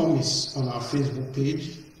 Their income is on our Facebook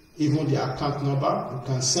page, even their account number. You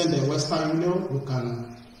can send a Western Union. You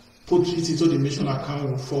can put it into the mission account.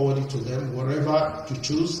 We'll forward it to them. Wherever you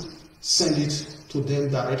choose, send it to them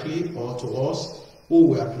directly or to us. We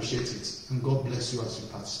will appreciate it. And God bless you as you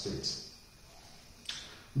participate.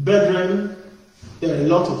 Brethren, there are a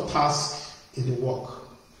lot of tasks in the work.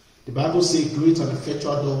 The Bible says, great and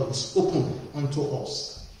effectual door is open unto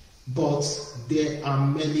us, but there are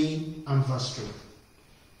many adversaries.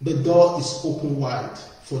 The door is open wide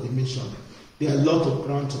for the mission. There are a lot of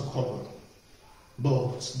ground to cover,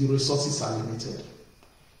 but the resources are limited.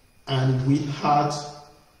 And we had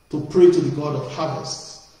to pray to the God of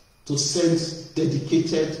harvest to send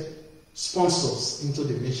dedicated sponsors into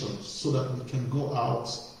the mission so that we can go out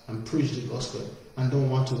and preach the gospel and don't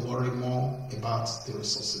want to worry more about the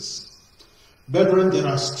resources. Brethren, there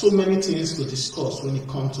are so many things to discuss when it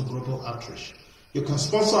comes to global outreach. You can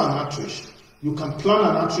sponsor an outreach. You can plan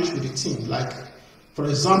an outreach with the team. Like, for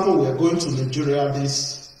example, we are going to Nigeria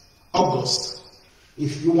this August.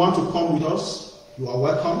 If you want to come with us, you are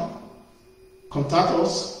welcome. Contact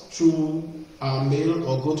us through our mail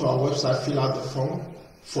or go to our website, fill out the form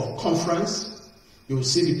for conference. You will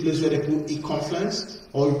see the place where they put e-conference,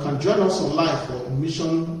 or you can join us online for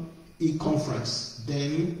mission e-conference.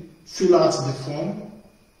 Then fill out the form,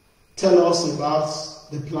 tell us about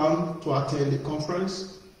the plan to attend the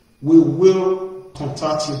conference. We will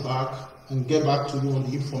contact you back and get back to you on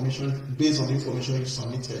the information, based on the information you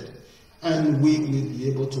submitted. And we will be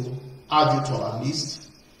able to add you to our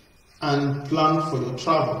list and plan for your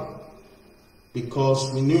travel,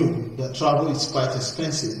 because we knew that travel is quite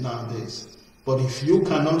expensive nowadays. But if you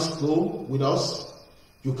cannot go with us,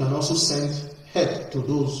 you can also send help to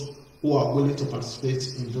those who are willing to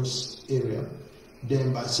participate in those areas.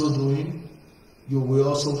 Then by so doing, you will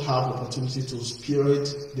also have the opportunity to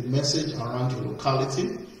spirit the message around your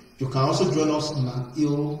locality. You can also join us in an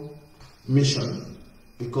ill mission,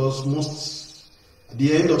 because at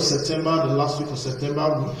the end of September, the last week of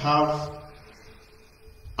September, we have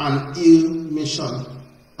an ill mission,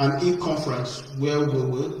 an e-conference where we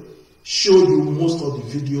will show you most of the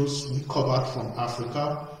videos we covered from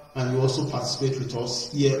Africa, and you also participate with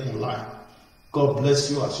us here online. God bless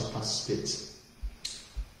you as you participate.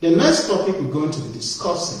 The next topic we're going to be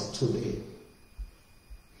discussing today,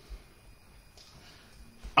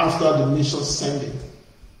 after the mission sending,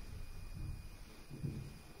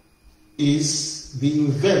 is the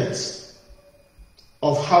event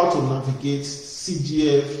of how to navigate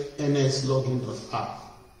CGF-NSLogin.app.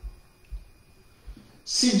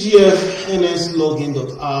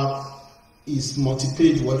 CGF-NSLogin.app is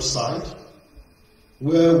multi-page website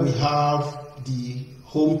where we have the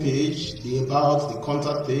home page, the about, the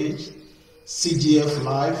contact page, CGF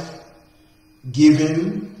Live,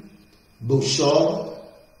 giving, brochure,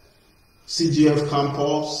 CGF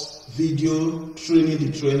campus, video, training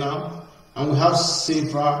the trainer, and we have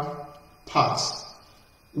several paths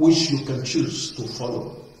which you can choose to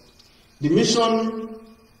follow. The mission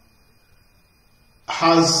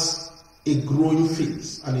has a growing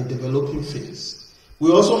phase and a developing phase. We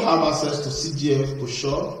also have access to CGF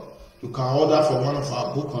brochure. You can order for one of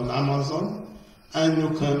our books on Amazon, and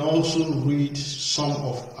you can also read some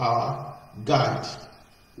of our guides.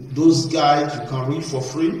 Those guides you can read for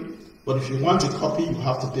free, but if you want a copy, you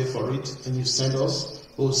have to pay for it, and you send us,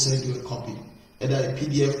 we'll send you a copy, either a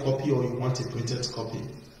PDF copy or you want a printed copy.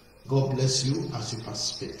 God bless you as you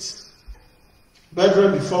participate.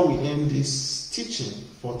 Brethren, before we end this teaching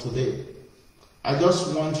for today, I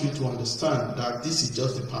just want you to understand that this is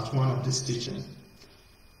just the part 1 of this teaching.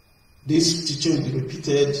 This teaching will be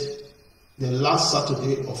repeated the last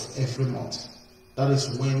Saturday of every month. That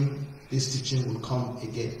is when this teaching will come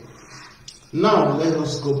again. Now let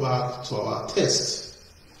us go back to our text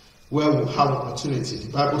where we'll have opportunity.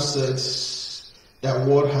 The Bible says that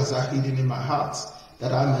word has I hidden in my heart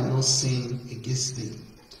that I might not sin against thee.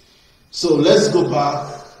 So let's go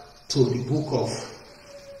back to the book of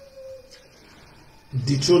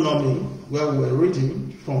Deuteronomy where we're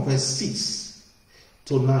reading from verse 6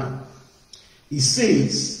 to 9. It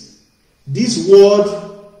says, this word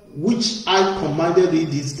which I commanded thee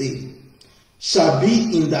this day shall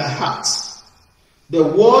be in thy heart. The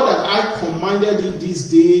word that I commanded thee this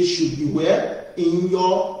day should be where? In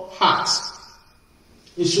your heart.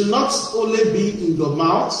 It should not only be in your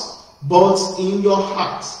mouth, but in your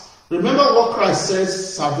heart. Remember what Christ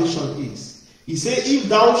says salvation is. He said, if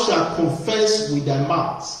thou shalt confess with thy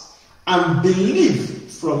mouth and believe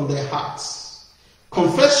from the heart.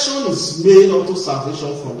 Confession is made unto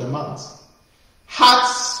salvation from the mouth.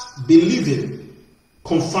 Hearts believing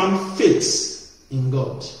confirm faith in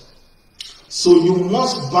God. So you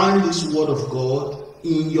must bind this word of God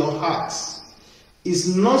in your heart. It's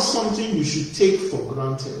not something you should take for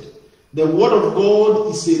granted. The word of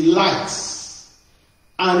God is a light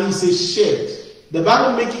and it's a shade. The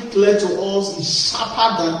Bible makes it clear to us it's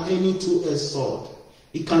sharper than any two-edged sword.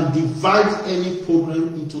 It can divide any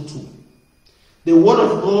problem into two. The word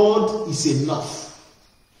of God is enough.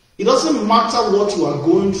 It doesn't matter what you are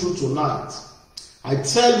going through tonight. I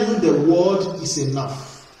tell you the word is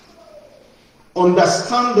enough.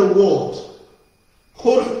 Understand the word.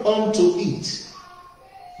 Hold on to it.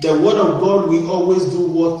 The word of God will always do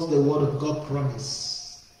what the word of God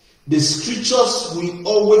promises. The scriptures will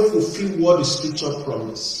always fulfill what the scripture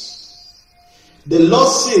promises. The Lord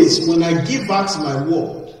says, when I give out my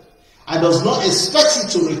word, I does not expect it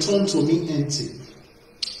to return to me empty.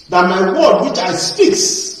 That my word which I speak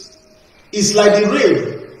is like the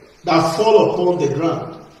rain that fall upon the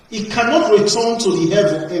ground. It cannot return to the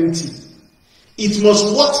heaven empty. It must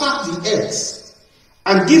water the earth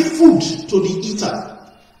and give food to the eater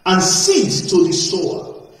and seed to the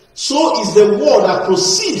sower. So is the word that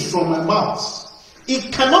proceeds from my mouth.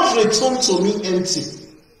 It cannot return to me empty.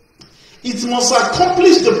 It must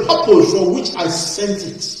accomplish the purpose for which I sent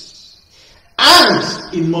it. And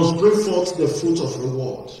it must bring forth the fruit of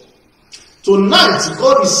reward. Tonight,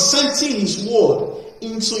 God is sending his word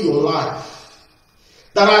into your life.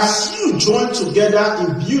 That as you join together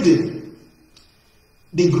in building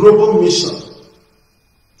the global mission,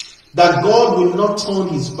 that God will not turn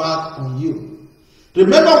his back on you.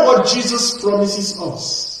 Remember what Jesus promises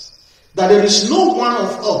us, that there is no one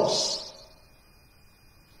of us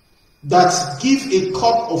that give a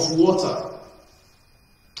cup of water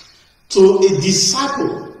to a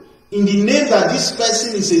disciple in the name that this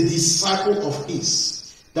person is a disciple of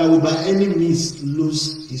his, that will by any means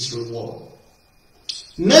lose his reward.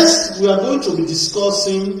 Next, we are going to be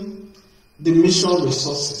discussing the mission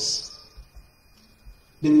resources.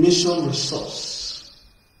 The mission resource.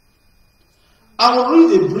 I will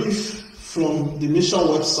read a brief from the mission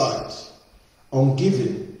website on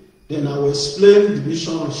giving, then I will explain the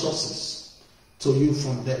mission resources to you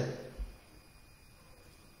from there.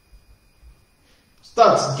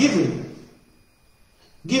 Start giving.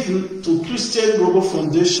 Giving to Christian Global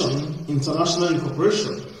Foundation International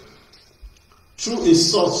Incorporation through a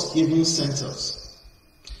source giving centers.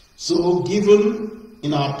 So giving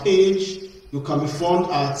in our page, you can be found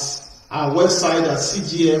at our website at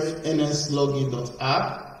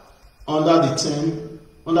cgfnslogin.app under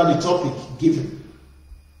the topic giving.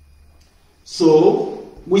 So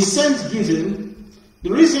we send giving.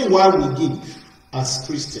 The reason why we give as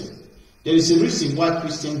Christian, there is a reason why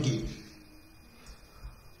Christians give.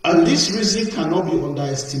 And this reason cannot be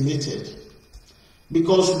underestimated.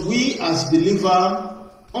 Because we as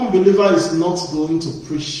unbeliever is not going to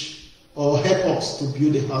preach or help us to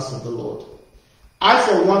build the house of the Lord. I,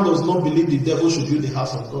 for one, does not believe the devil should build the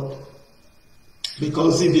house of God.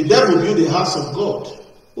 Because if the devil build the house of God,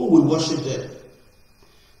 who will worship them?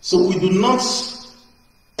 So we do not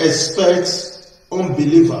expect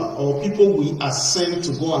unbeliever or people we are sent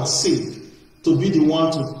to go and save to be the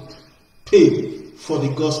one to pay for the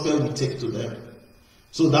gospel we take to them.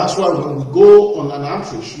 So that's why when we go on an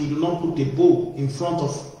outreach, we do not put a bowl in front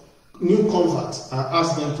of new converts and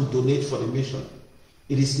ask them to donate for the mission.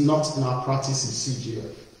 It is not in our practice in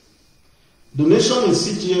CGF. Donation in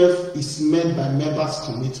CGF is made by members'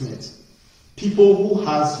 commitment. People who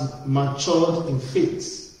has matured in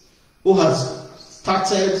faith, who has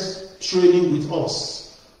started training with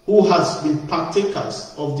us, who has been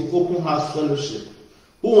partakers of the Open House Fellowship,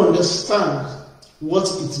 who understand what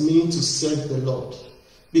it means to serve the Lord.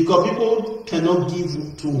 Because people cannot give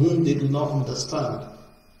to whom they do not understand.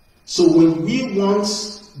 So when we want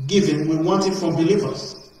giving, we want it from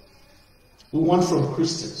believers. We want from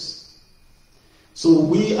Christians. So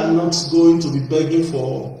we are not going to be begging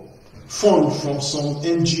for funds from some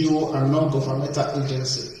NGO and non-governmental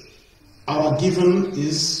agency. Our giving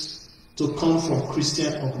is to come from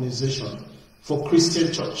Christian organization, for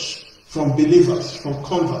Christian church, from believers, from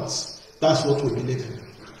converts. That's what we believe in.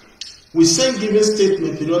 We send giving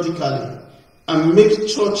statement periodically and make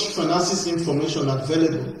church finances information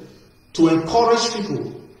available to encourage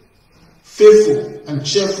people faithful and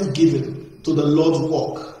cheerful giving to the Lord's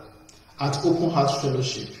work at Open House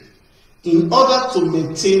Fellowship. In order to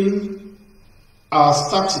maintain our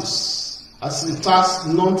status as a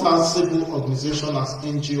non-taxable organization as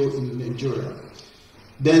NGO in Nigeria,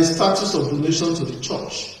 then status of donation to the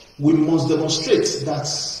church, we must demonstrate that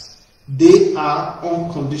they are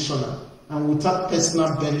unconditional and without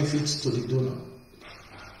personal benefits to the donor.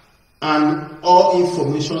 And all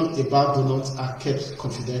information about donors are kept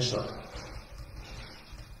confidential.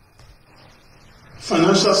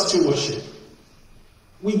 Financial stewardship.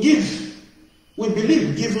 We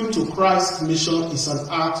believe giving to Christ's mission is an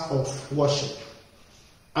act of worship,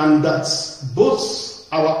 and that both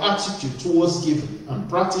our attitude towards giving and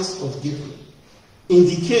practice of giving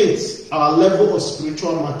indicates our level of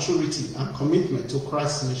spiritual maturity and commitment to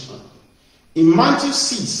Christ's mission. In Matthew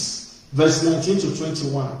 6, verse 19 to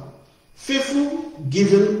 21, faithful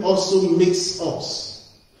giving also makes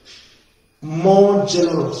us more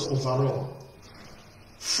generous overall,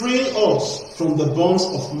 freeing us from the bonds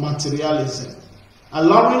of materialism,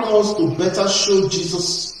 allowing us to better show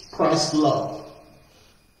Jesus Christ's love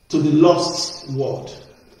to the lost world,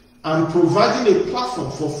 and providing a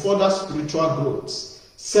platform for further spiritual growth.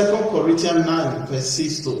 2 Corinthians 9 verse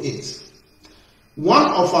 6 to 8.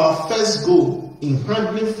 One of our first goals in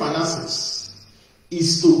handling finances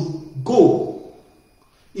is to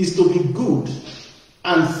be good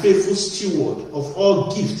and faithful steward of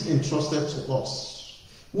all gifts entrusted to us.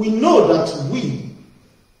 We know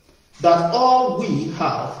that all we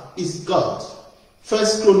have is God.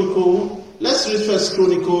 Let's read 1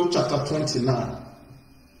 Chronicles chapter 29.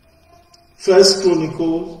 1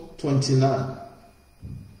 Chronicles 29.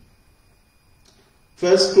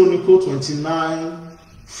 1 Chronicles 29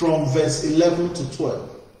 from verse 11 to 12.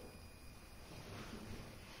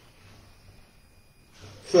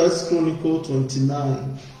 1 Chronicles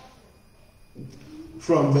 29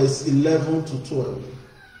 from verse 11 to 12.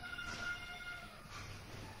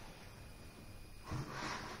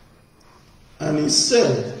 And he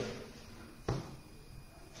said,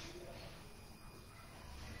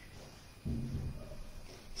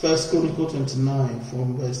 First Chronicles 29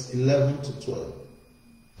 from verse 11 to 12.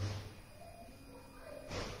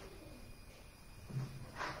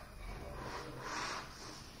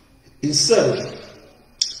 He said,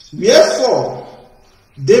 wherefore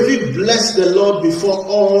David blessed the Lord before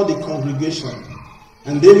all the congregation.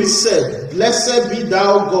 And David said, blessed be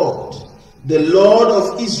thou God, the Lord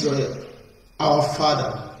of Israel, our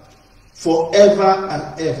Father, forever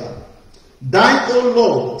and ever. Thine, O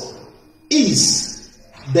Lord, is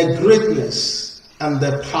the greatness and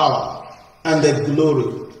the power and the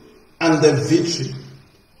glory and the victory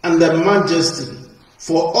and the majesty,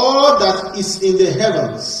 for all that is in the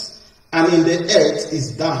heavens and in the earth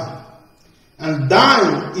is thine. And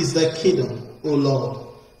thine is the kingdom, O Lord,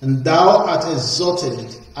 and thou art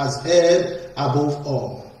exalted as head above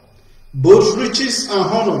all. Both riches and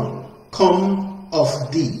honor come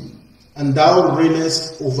of thee, and thou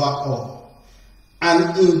reignest over all.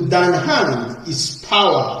 And in thine hand is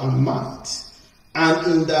power and might, and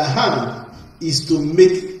in thy hand is to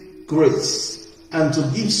make grace, and to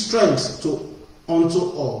give strength unto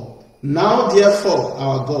all. Now therefore,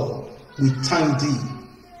 our God, we thank thee,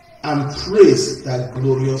 and praise thy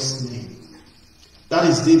glorious name. That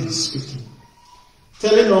is David speaking,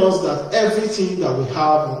 telling us that everything that we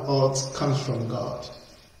have on earth comes from God,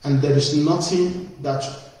 and there is nothing that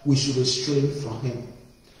we should restrain from him,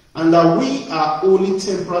 and that we are only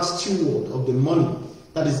temporal steward of the money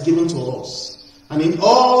that is given to us, and in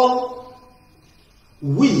all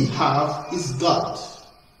we have is God,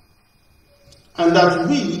 and that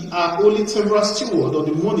we are only temporal steward of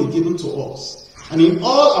the money given to us, and in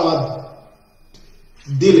all our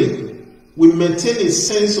dealing we maintain a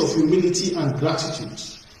sense of humility and gratitude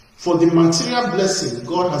for the material blessing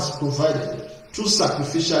God has provided through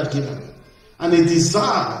sacrificial giving, and a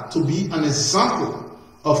desire to be an example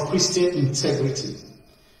of Christian integrity.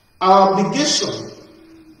 Our obligation,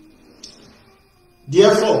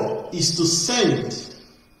 therefore, is to send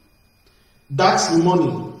that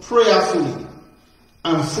money prayerfully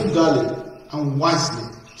and frugally and wisely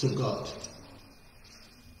to God.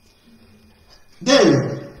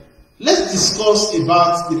 Then, let's discuss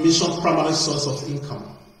about the mission's primary source of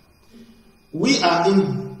income. We are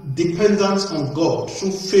dependent on God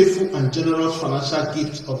through faithful and generous financial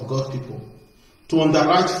gifts of God's people to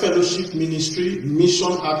underwrite fellowship ministry,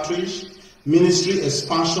 mission outreach, ministry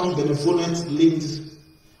expansion, benevolent leads,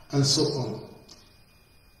 and so on.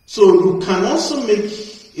 So you can also make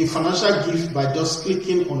a financial gift by just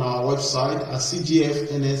clicking on our website at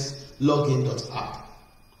cgfnslogin.app.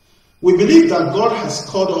 We believe that God has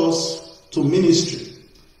called us to ministry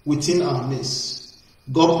within our midst.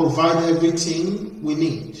 God provides everything we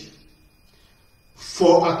need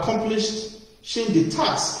for accomplishing the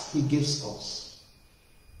task he gives us.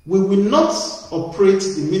 We will not operate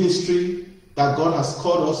the ministry that God has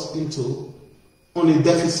called us into on a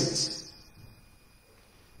deficit.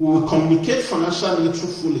 We will communicate financially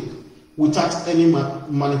truthfully without any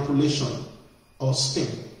manipulation or spin.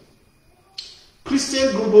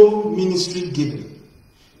 Christian Global Ministry Giving.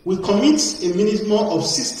 We commit a minimum of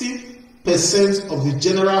 60% of the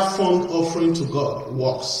general fund offering to God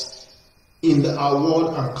works in our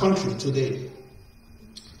world and country today.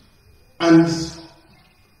 And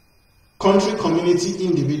country community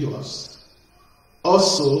individuals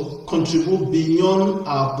also contribute beyond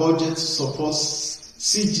our budget to support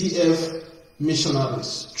CGF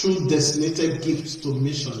missionaries through designated gifts to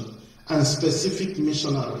mission and specific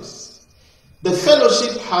missionaries. The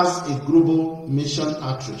fellowship has a global mission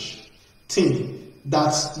outreach team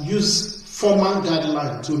that uses formal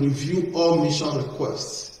guidelines to review all mission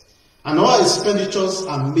requests, and all expenditures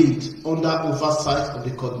are made under oversight of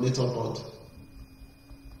the coordinator board.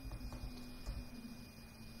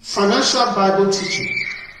 Financial Bible teaching.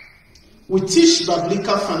 We teach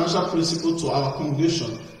biblical financial principles to our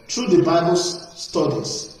congregation through the Bible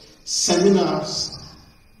studies, seminars,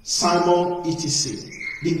 sermon, etc.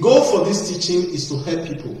 The goal for this teaching is to help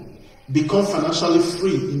people become financially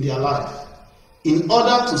free in their life in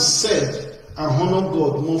order to serve and honor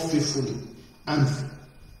God more faithfully and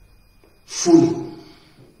fully.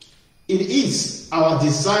 It is our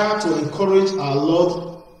desire to encourage our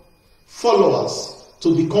Lord followers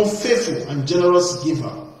to become faithful and generous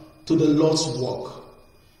giver to the Lord's work.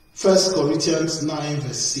 1 Corinthians 9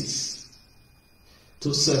 verse 6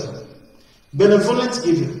 to 7. Benevolent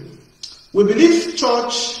giving. We believe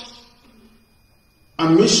church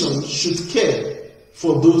and mission should care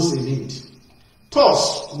for those in need.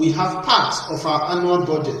 Thus, we have part of our annual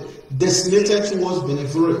budget designated towards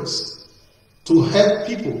benevolence to help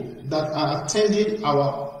people that are attending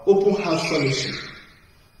our Open House Fellowship.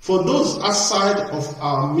 For those outside of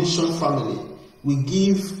our mission family, we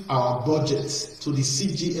give our budget to the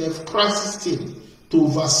CGF crisis team to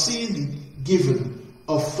oversee the giving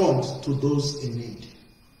of funds to those in need.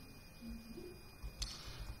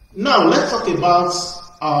 Now, let's talk about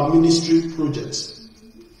our ministry projects.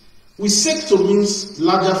 We seek to meet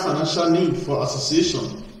larger financial need for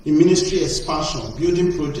association in ministry expansion,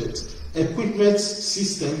 building projects, equipment,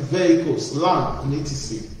 system, vehicles, land, and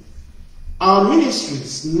etc. Our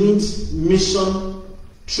ministries need mission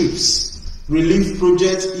trips, relief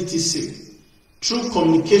projects, etc. Through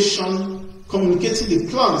communicating the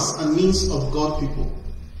plans and needs of God people.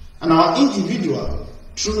 And our individual,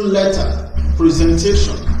 through letter,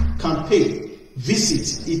 presentation, campaign,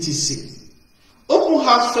 visit, etc. Open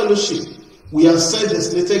House Fellowship, we have set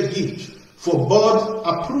designated gift for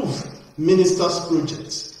board-approved ministers'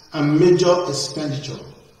 projects and major expenditure.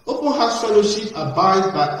 Open House Fellowship abides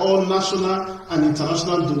by all national and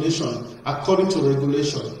international donations according to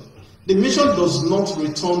regulation. The mission does not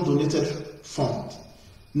return donated funds.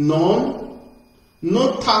 No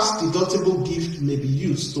tax-deductible gift may be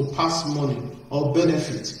used to pass money or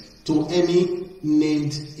benefit to any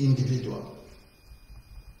named individual.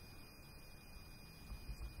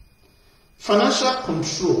 Financial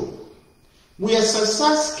control. We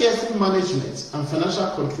exercise careful management and financial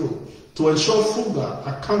control to ensure frugal,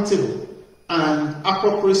 accountable, and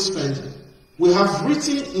appropriate spending. We have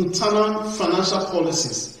written internal financial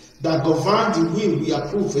policies that govern the way we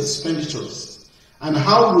approve expenditures and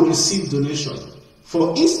how we receive donations.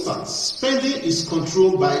 For instance, spending is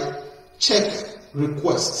controlled by check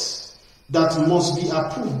requests that must be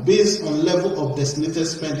approved based on level of designated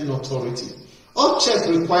spending authority. All check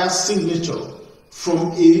requires signature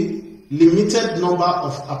from a limited number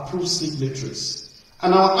of approved signatories.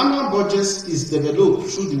 And our annual budget is developed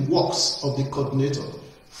through the works of the coordinator,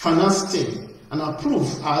 finance team, and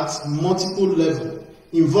approved at multiple levels,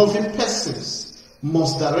 involving persons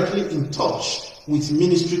most directly in touch with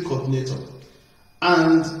ministry coordinator,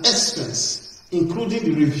 and expense, including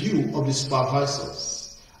the review of the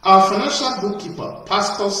supervisors. Our financial bookkeeper,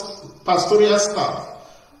 pastoral staff,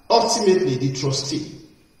 ultimately the trustee,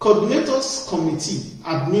 coordinators committee,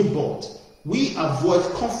 admin board, we avoid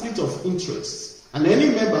conflict of interest, and any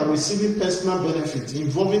member receiving personal benefit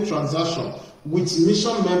involving transaction with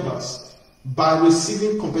mission members by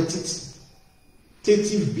receiving competitive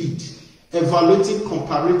bid, evaluating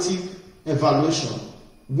comparative evaluation.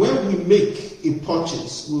 When we make a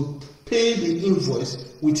purchase, we pay the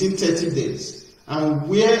invoice within 30 days, and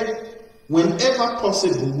whenever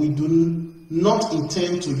possible, we do not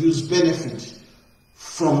intend to use benefit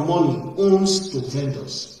from money owned to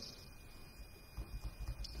vendors.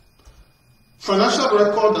 Financial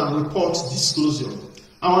record and report disclosure.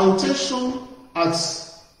 Our intention at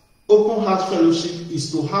Open House Fellowship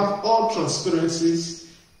is to have all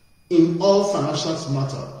transparencies in all financial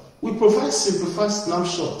matters. We provide simplified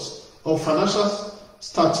snapshots of financial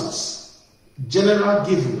status, general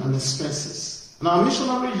giving and expenses. And our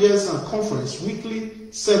missionary years and conference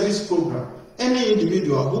weekly service program. Any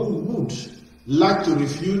individual who would like to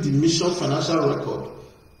review the mission financial record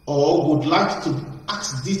or would like to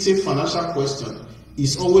ask detailed financial questions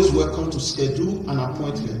is always welcome to schedule an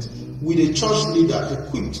appointment with a church leader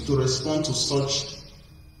equipped to respond to such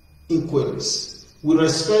inquiries. We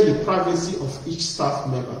respect the privacy of each staff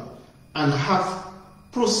member and have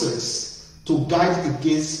process to guide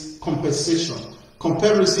against compensation,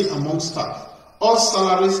 comparison among staff. All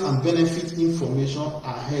salaries and benefit information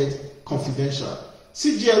are held confidential.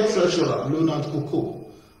 CGF Treasurer Leonard Oko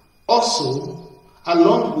also,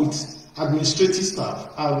 along with administrative staff,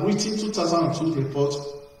 are written 2002 report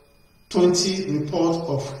 20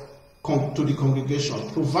 report to the congregation,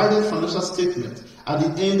 provided financial statement at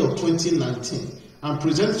the end of 2019, and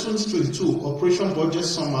present 2022 Operation Budget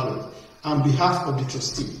Summary on behalf of the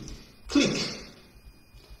trustee. Click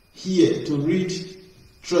here to read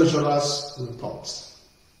Treasurer's Report.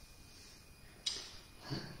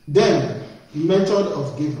 Then, method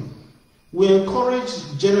of giving. We encourage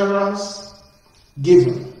generous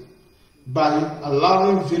giving by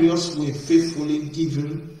allowing various ways faithfully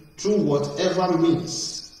giving through whatever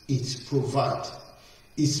means it provides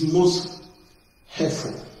is most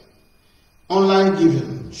helpful. Online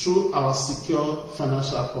giving through our secure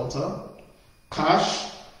financial portal,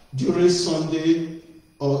 cash during Sunday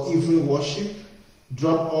or evening worship,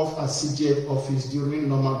 drop off at CGF office during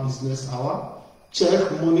normal business hour,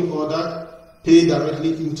 check money order, pay directly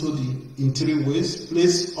into in 3 ways,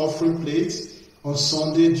 place offering plates on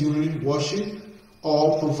Sunday during worship,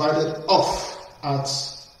 or provided off at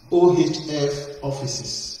OHF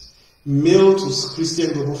offices, mail to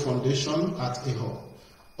Christian Global Foundation at EHO,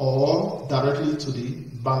 or directly to the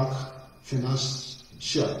bank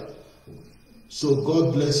financial. So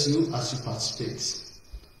God bless you as you participate.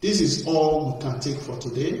 This is all we can take for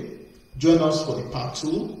today. Join us for the part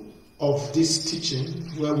 2 of this teaching,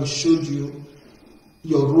 where we showed you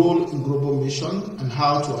your role in global mission and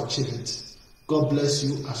how to achieve it. God bless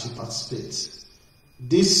you as you participate.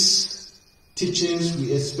 These teachings,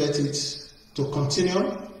 we expect it to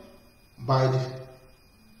continue by the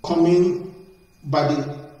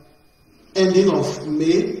ending of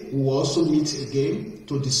May. We will also meet again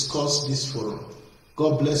to discuss this forum.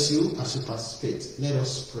 God bless you as you participate. Let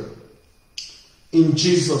us pray. In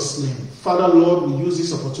Jesus' name. Father, Lord, we use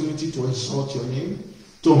this opportunity to exalt your name,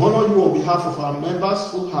 to honor you on behalf of our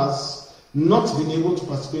members who has not been able to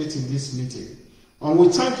participate in this meeting. And we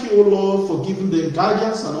thank you, O Lord, for giving them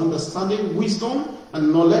guidance and understanding, wisdom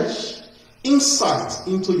and knowledge, insight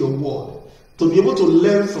into your word, to be able to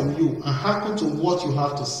learn from you and hearken to what you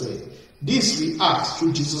have to say. This we ask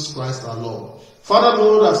through Jesus Christ our Lord. Father,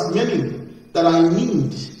 Lord, as many that are in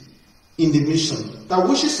need in the mission, that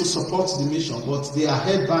wishes to support the mission, but they are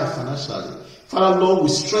held by financially, Father, Lord, we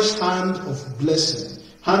stretch hand of blessing,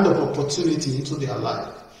 hand of opportunity into their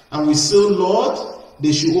life. And we say, Lord,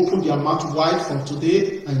 they should open their mouth wide from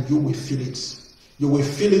today, and you will fill it. You will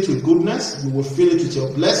fill it with goodness. You will fill it with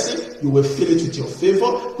your blessing. You will fill it with your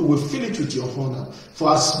favor. You will fill it with your honor.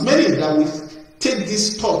 For as many that will take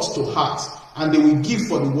these thoughts to heart, and they will give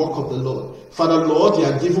for the work of the Lord, Father, Lord,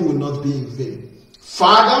 their giving will not be in vain.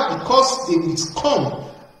 Father, because they will come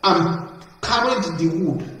and carry the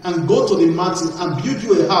wood and go to the mountain and build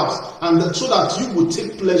you a house, and so that you will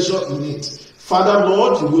take pleasure in it. Father,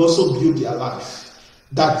 Lord, you will also build their life,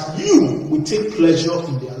 that you will take pleasure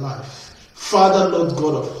in their life. Father, Lord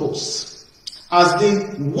God of hosts, as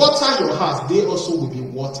they water your house, they also will be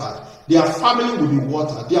watered. Their family will be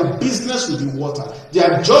watered. Their business will be watered.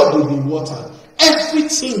 Their job will be watered.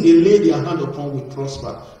 Everything they lay their hand upon will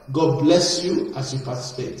prosper. God bless you as you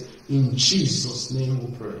participate. In Jesus' name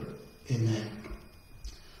we pray. Amen.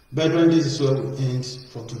 Brethren, this is where we end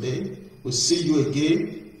for today. We'll see you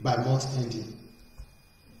again by month ending.